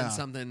had to Yeah. have been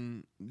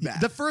something bad.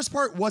 The first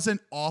part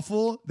wasn't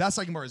awful. That's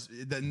like more.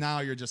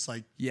 Now you're just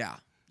like yeah.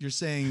 you're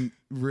saying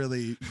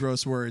really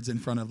gross words in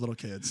front of little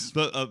kids.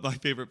 But my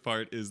favorite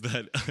part is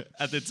that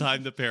at the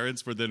time, the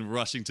parents were then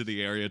rushing to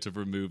the area to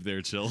remove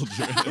their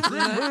children.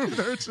 Remove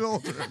their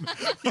children.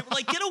 They were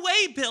like, "Get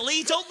away,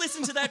 Billy! Don't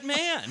listen to that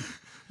man."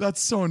 That's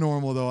so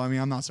normal, though. I mean,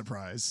 I'm not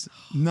surprised.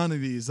 None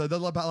of these.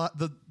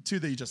 The two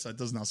that you just said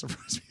does not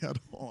surprise me at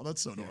all. That's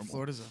so normal.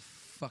 Florida's a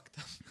fucked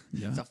up.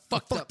 Yeah. It's a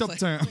fucked up place.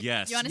 town.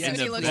 Yes. You wanna see And what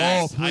he the looks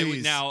best- like? Oh, I would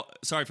please. now,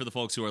 sorry for the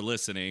folks who are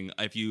listening.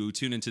 If you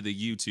tune into the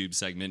YouTube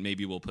segment,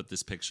 maybe we'll put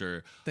this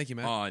picture Thank you,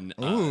 Matt. on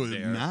Oh,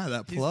 there. nah,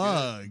 that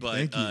plug.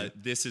 But Thank you.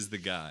 this is the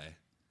guy.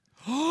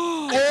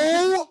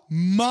 Oh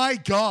my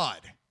God.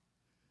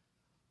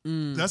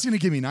 That's gonna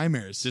give me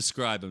nightmares.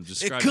 Describe him. It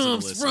Describe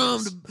comes to the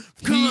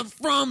listeners.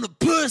 from the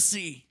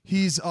pussy.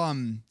 He's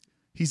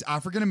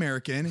African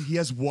American. He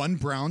has one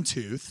brown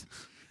tooth.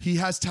 He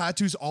has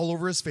tattoos all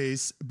over his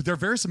face. They're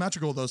very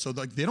symmetrical though, so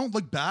like they don't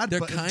look bad. They're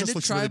but it kinda just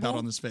looks really bad tribal.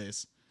 on his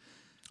face.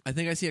 I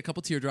think I see a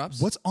couple teardrops.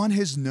 What's on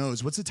his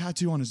nose? What's the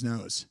tattoo on his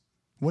nose?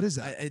 What is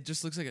that? It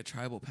just looks like a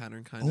tribal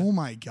pattern, kind of. Oh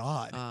my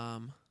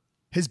God.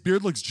 His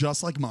beard looks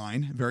just like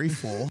mine, very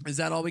full. Is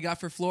that all we got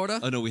for Florida?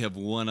 Oh, no, we have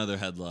one other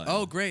headline.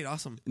 Oh, great,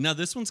 awesome. Now,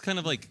 this one's kind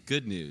of like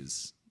good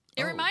news.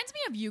 It reminds me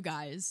of you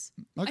guys.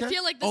 Okay. I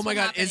feel like this Oh my will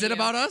God, happen is to it you.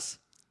 about us?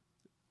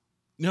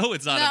 No,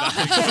 it's not No.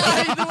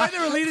 about it. The way they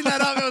were leading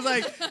that up, I was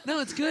like, no,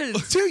 it's good.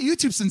 Two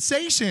YouTube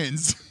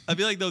sensations. I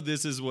feel like though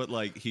this is what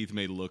like Heath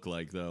may look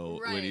like though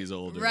when Right. he's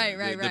older.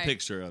 Right. The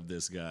picture of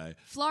this guy.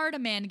 Florida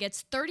man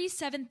gets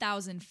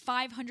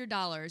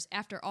 $37,500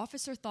 after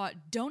officer thought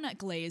donut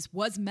glaze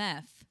was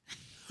meth.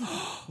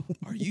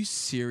 Are you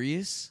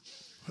serious?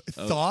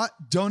 Thought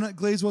donut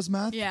glaze was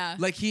meth? Yeah.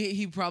 Like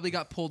he probably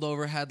got pulled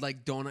over, had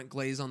like donut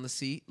glaze on the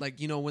seat. Like,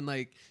 you know, when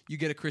like you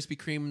get a Krispy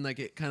Kreme and like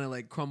it kind of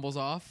like crumbles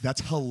off. That's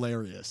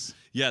hilarious.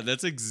 Yeah,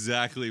 that's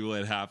exactly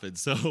what happened.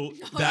 So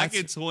back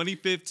in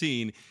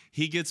 2015,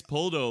 he gets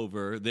pulled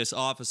over. This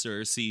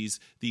officer sees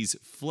these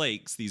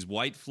flakes, these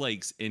white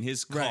flakes in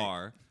his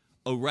car,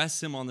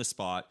 arrests him on the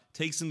spot,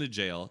 takes him to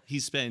jail. He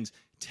spends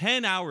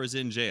 10 hours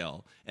in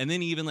jail, and then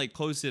he even like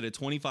posted a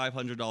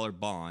 $2,500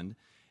 bond.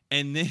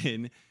 And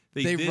then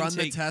they run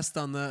the test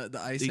on the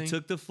icing. They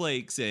took the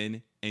flakes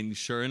in, and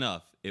sure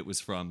enough, it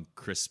was from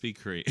Krispy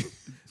Kreme.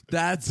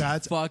 That's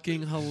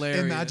fucking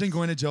hilarious. Imagine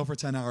going to jail for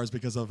 10 hours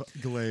because of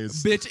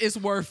glaze. Bitch, it's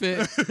worth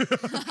it.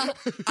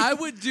 I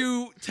would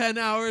do 10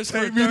 hours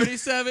for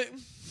 37.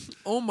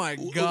 Oh my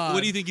God.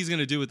 What do you think he's going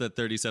to do with that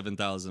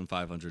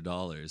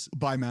 $37,500?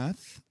 Buy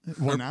meth?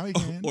 Well, now he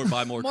can. Or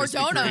buy more Krispy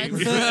donuts.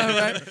 Kreme?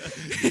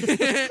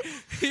 Right?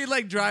 He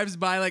like drives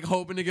by like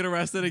hoping to get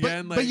arrested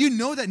again. But you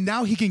know that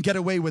now he can get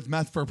away with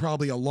meth for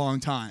probably a long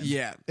time.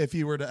 Yeah. If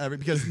he were to ever,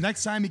 because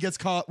next time he gets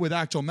caught with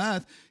actual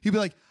meth, he'd be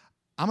like,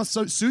 I'm going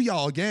to sue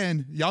y'all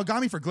again. Y'all got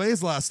me for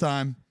glaze last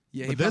time.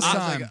 Yeah, but he this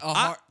probably time. was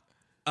like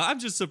I'm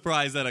just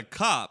surprised that a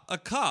cop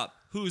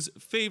whose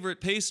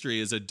favorite pastry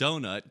is a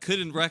donut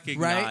couldn't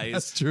recognize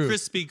That's true.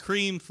 Krispy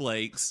Kreme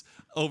flakes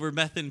over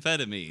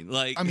methamphetamine.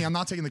 Like, I mean, I'm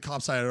not taking the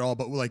cop side at all,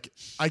 but like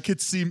I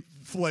could see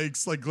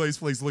flakes, like glazed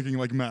flakes looking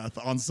like meth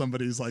on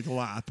somebody's like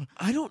lap.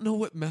 I don't know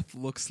what meth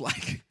looks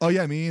like. Oh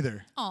yeah, me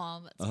either.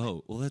 Oh, that's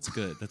oh, well, that's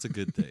good. That's a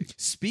good thing.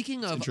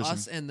 Speaking of interesting.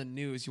 us and the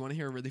news, you want to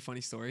hear a really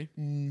funny story?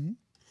 Mm-hmm.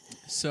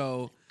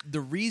 So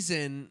the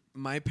reason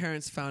my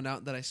parents found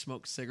out that I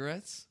smoked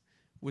cigarettes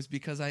was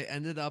because I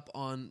ended up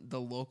on the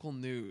local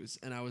news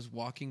and I was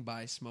walking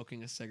by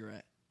smoking a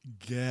cigarette.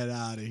 Get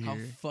out of here. How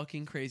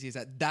fucking crazy is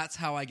that? That's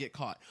how I get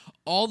caught.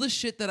 All the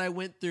shit that I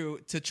went through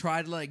to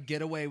try to like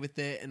get away with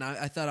it, and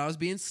I thought I was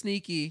being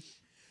sneaky.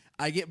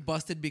 I get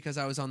busted because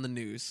I was on the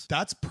news.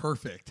 That's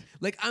perfect.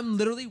 Like I'm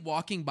literally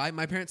walking by.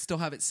 My parents still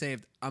have it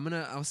saved.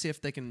 I'll see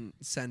if they can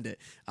send it.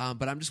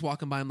 But I'm just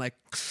walking by. I'm like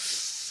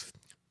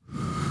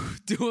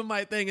doing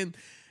my thing, and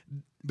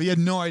But you had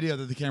no idea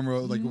that the camera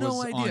like no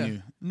was idea. on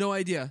you. No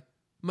idea.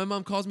 My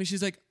mom calls me.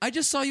 She's like, I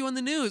just saw you on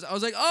the news. I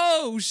was like,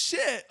 oh,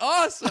 shit.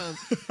 Awesome.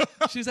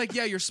 She's like,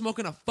 yeah, you're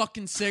smoking a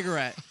fucking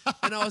cigarette.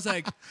 And I was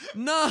like,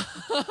 no.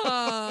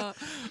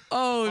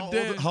 Oh,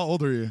 damn. How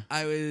old are you?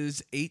 I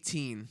was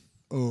 18.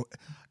 Oh,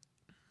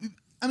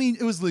 I mean,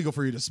 it was legal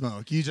for you to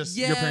smoke. You just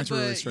your parents were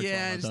really but strict yeah,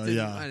 on I it. just though. didn't,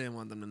 Yeah, I didn't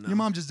want them to know. your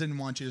mom just didn't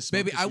want you to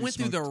smoke. Baby, I so you went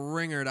through the smoked.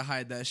 ringer to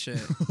hide that shit.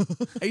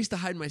 I used to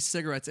hide my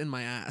cigarettes in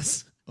my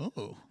ass.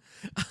 Oh.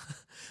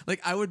 Like,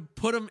 I would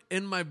put them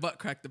in my butt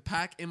crack, the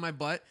pack in my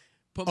butt.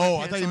 Put my Oh,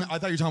 I pants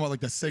thought on. you were talking about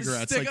like the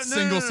cigarettes, Stick- like no,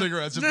 single no.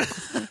 cigarettes.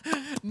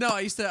 Just, No, I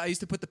used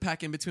to put the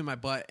pack in between my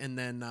butt, and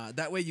then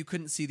that way you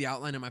couldn't see the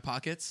outline of my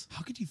pockets.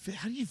 how could you fit?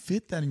 How do you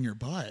fit that in your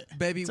butt,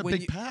 Baby, It's a when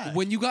big you, pack.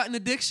 when you got an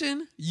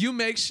addiction, you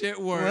make shit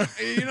work.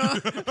 You know?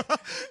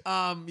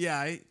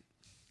 Yeah.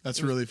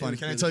 That's really funny. was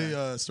Can I really tell bad. you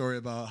a story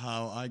about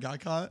how I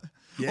got caught?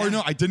 Yeah. Or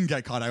no, I didn't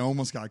get caught. I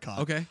almost got caught.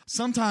 Okay.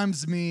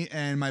 Sometimes me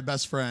and my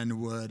best friend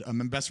would,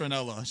 my best friend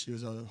Ella, she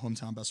was a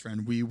hometown best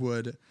friend, we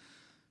would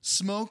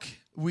smoke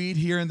weed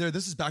here and there.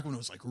 This is back when it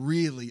was like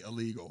really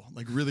illegal,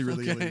 like really,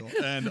 really illegal.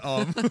 And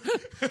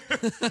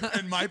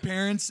and my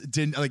parents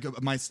didn't like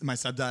my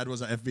stepdad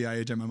was an FBI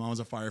agent, my mom was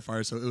a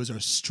firefighter, so it was a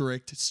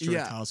strict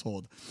Yeah.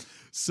 household.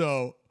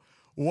 So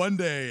one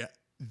day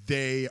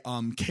they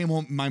came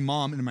home. My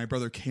mom and my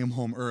brother came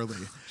home early,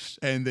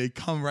 and they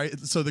come right.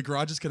 So the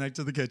garage is connected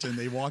to the kitchen.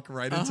 They walk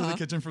right into the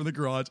kitchen from the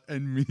garage,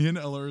 and me and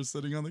Ella are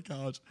sitting on the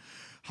couch.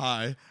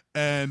 Hi,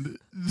 and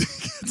they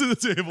get to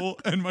the table,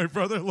 and my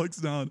brother looks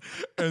down,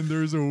 and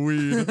there's a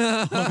weed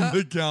on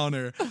the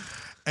counter,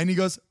 and he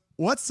goes,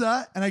 "What's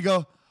that?" And I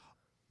go,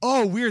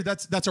 "Oh, weird.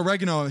 That's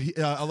oregano."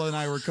 Ella and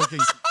I were cooking.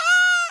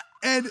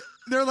 And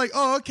they're like,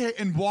 "Oh, okay,"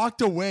 and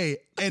walked away.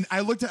 And I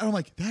looked at it, I'm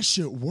like, that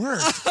shit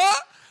worked.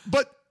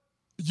 But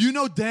you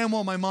know damn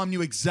well my mom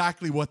knew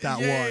exactly what that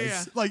Yeah, was.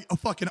 yeah. Like a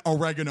fucking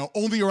oregano.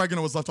 Only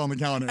oregano was left on the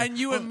counter. And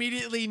you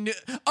immediately knew.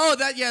 Oh,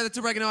 that's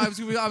oregano. I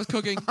was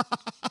cooking.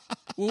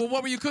 Well,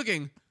 what were you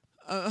cooking?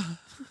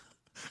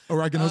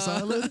 Oregano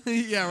salad?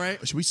 Yeah, right.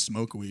 Should we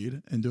smoke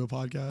weed and do a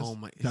podcast? Oh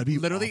my! That'd be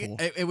literally. awful.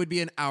 It would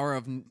be an hour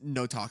of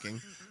no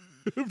talking.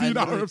 It'd be an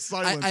hour of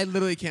silence. I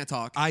literally can't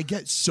talk. I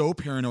get so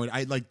paranoid.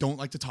 I like don't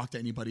like to talk to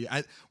anybody.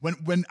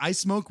 When I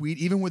smoke weed,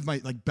 even with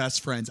my like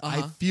best friends,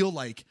 I feel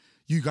like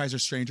you guys are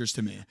strangers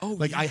to me. Oh,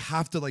 like yeah. I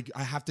have to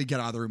get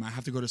out of the room. I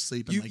have to go to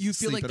sleep and You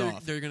feel sleep like it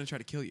off. they're gonna try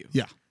to kill you.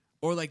 Yeah.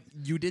 Or like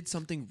you did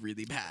something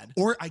really bad.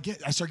 Or I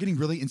start getting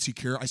really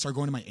insecure. I start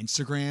going to my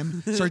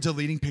Instagram, start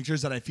deleting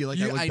pictures that I feel like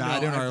I look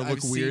bad in or I I've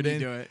look seen weird you in.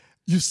 do it.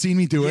 You've seen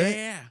me do it?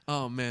 Yeah.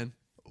 Oh man.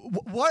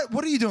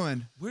 What are you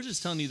doing? We're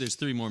just telling you there's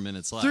 3 more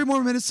minutes left. 3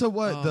 more minutes to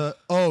what? The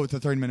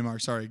 30-minute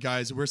mark. Sorry,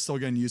 guys. We're still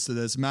getting used to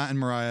this. Matt and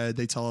Mariah,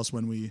 they tell us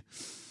when we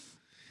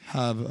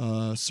have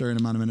a certain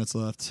amount of minutes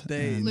left.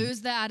 They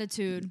Lose the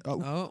attitude.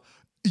 Oh.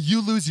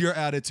 You lose your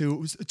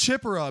attitude.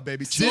 Chip her up,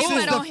 baby. See, This I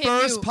is the don't hit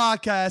first you.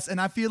 podcast, and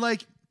I feel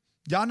like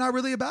y'all not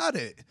really about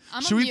it.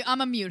 I'm Should we-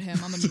 gonna mute him.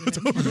 I'm gonna mute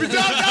him.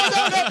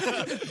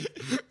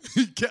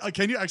 No.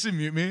 Can you actually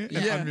mute me? And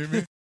Yeah. unmute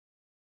me?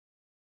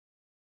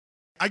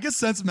 I guess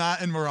since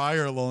Matt and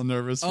Mariah are a little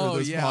nervous for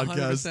this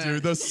podcast, 100%.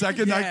 dude. The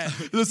second Yeah.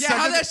 the Yeah, how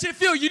second that shit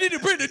feel? You need to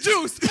bring the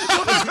juice.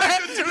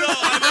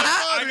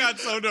 I got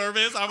so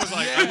nervous. I was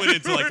like, I went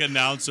into like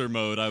announcer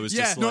mode. I was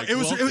just no, like, it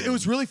was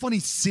welcome. really funny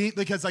seeing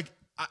because like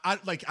I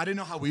didn't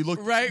know how we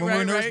looked Right, when we were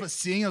right, nervous, right. but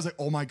seeing I was like,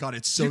 oh my god,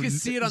 it's so You can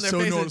see it on their so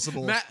faces.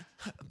 noticeable.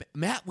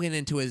 Matt went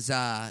into his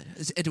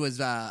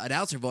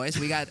announcer voice.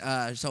 We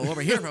got so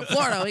over here from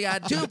Florida, we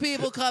got 2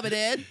 people coming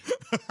in.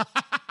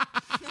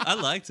 I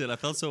liked it. I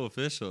felt so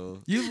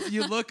official.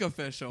 You look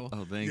official.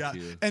 Oh, thank Yeah,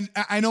 you. and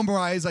I know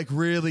Mariah's like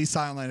really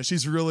silent.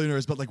 She's really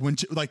nervous, but like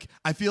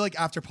I feel like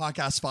after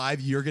podcast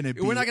 5, you're gonna be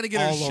We're not gonna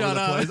get her all to over shut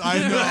the up. place. I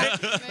know.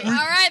 All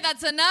right,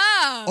 that's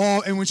enough.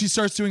 Oh, and when she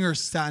starts doing her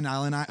Staten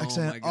Island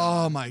accent,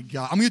 God. oh my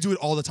god, I'm gonna do it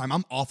all the time.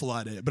 I'm awful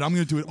at it, but I'm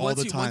gonna do it all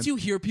the time. Once you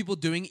hear people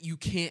doing it, you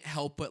can't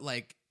help but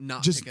like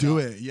not Just pick do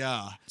up. it.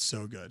 Yeah,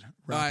 so good.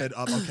 Wrap All right. it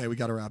up. Okay, we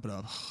gotta wrap it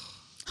up.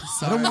 I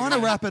Sorry, don't want to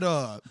man. wrap it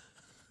up.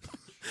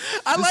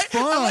 I It's like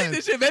fun.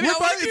 this shit, baby. We're I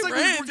want it's to keep like we're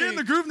getting ranting.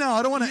 the groove now.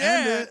 I don't want to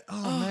end Yeah. it.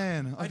 Oh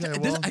man.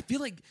 Okay. I feel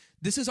like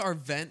this is our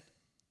vent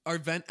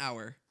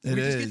hour. It we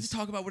just get is. to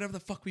talk about whatever the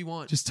fuck we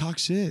want. just talk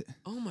shit.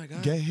 Oh my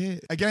god. Get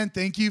hit. Again,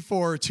 thank you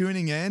for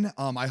tuning in.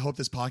 I hope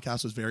this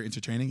podcast was very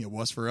entertaining. It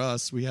was for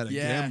us. We had a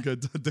Yeah.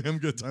 damn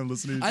good time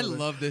listening to each I other.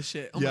 love this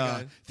shit. Oh my Yeah.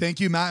 god. Thank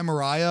you, Matt and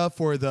Mariah,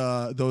 for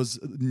those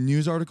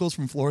news articles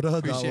from Florida.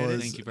 Appreciate that it.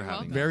 was Thank you for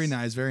having us. very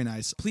nice, very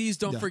nice. Please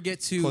don't Yeah.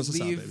 forget to Close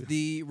us out, leave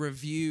baby. the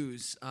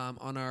reviews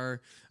on our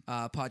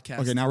podcast.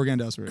 Okay, now we're getting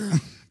desperate.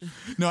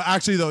 No,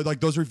 actually though, like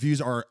those reviews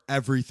are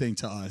everything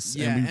to us,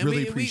 Yeah, and we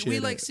really we appreciate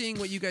it. like seeing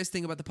what you guys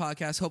think about the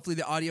podcast. Hopefully,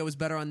 the audio is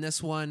better on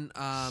this one.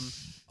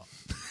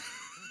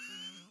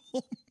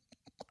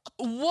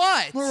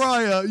 What?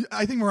 Mariah,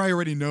 I think Mariah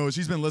already knows.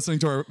 She's been listening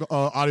to our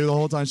audio the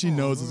whole time. She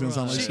knows it's gonna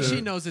sound like shit.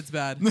 She knows it's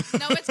bad. No,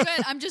 it's good.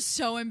 I'm just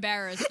so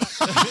embarrassed.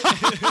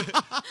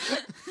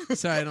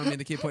 Sorry, I don't mean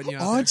to keep putting you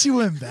out Aren't you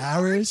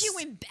embarrassed? You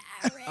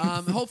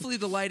embarrassed. there. Hopefully,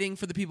 the lighting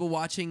for the people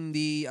watching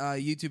the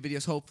YouTube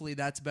videos, hopefully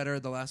that's better.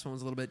 The last one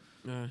was a little bit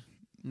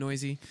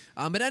noisy.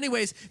 But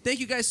anyways, thank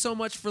you guys so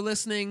much for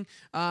listening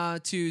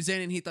to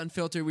Zane and Heath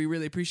Unfiltered. We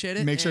really appreciate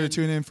it. Make sure to And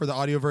tune in for the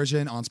audio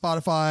version on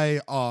Spotify,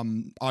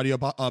 audio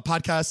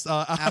podcast,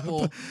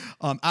 Apple.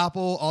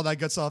 Apple, all that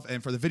good stuff.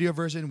 And for the video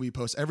version, we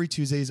post every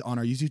Tuesdays on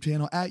our YouTube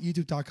channel at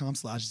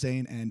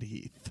youtube.com/Zane and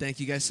Heath. Thank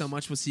you guys so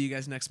much. We'll see you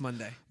guys next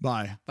Monday.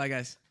 Bye. Bye,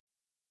 guys.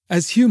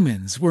 As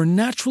humans, we're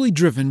naturally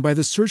driven by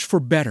the search for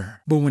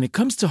better. But when it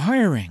comes to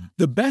hiring,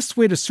 the best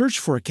way to search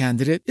for a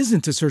candidate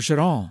isn't to search at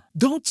all.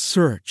 Don't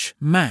search,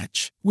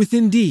 match with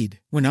Indeed.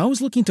 When I was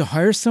looking to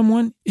hire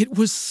someone, it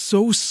was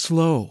so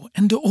slow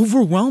and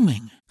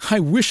overwhelming.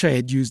 I wish I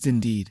had used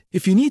Indeed.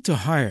 If you need to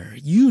hire,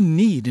 you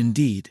need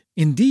Indeed.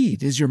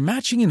 Indeed is your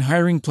matching and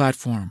hiring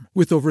platform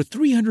with over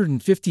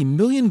 350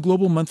 million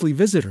global monthly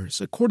visitors,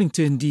 according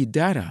to Indeed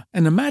data,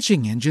 and a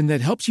matching engine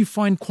that helps you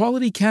find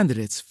quality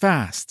candidates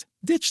fast.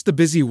 Ditch the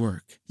busy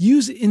work.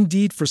 Use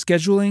Indeed for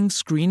scheduling,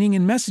 screening,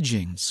 and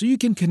messaging so you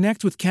can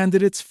connect with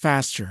candidates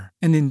faster.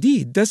 And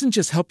Indeed doesn't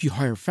just help you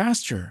hire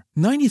faster.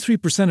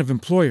 93% of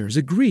employers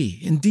agree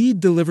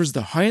Indeed delivers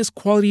the highest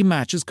quality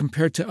matches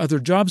compared to other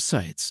job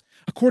sites,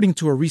 according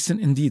to a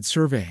recent Indeed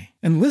survey.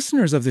 And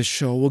listeners of this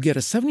show will get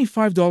a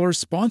 $75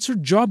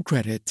 sponsored job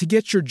credit to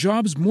get your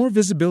jobs more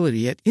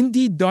visibility at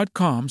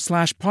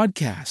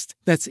Indeed.com/podcast.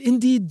 That's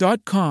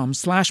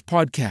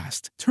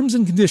Indeed.com/podcast. Terms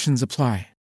and conditions apply.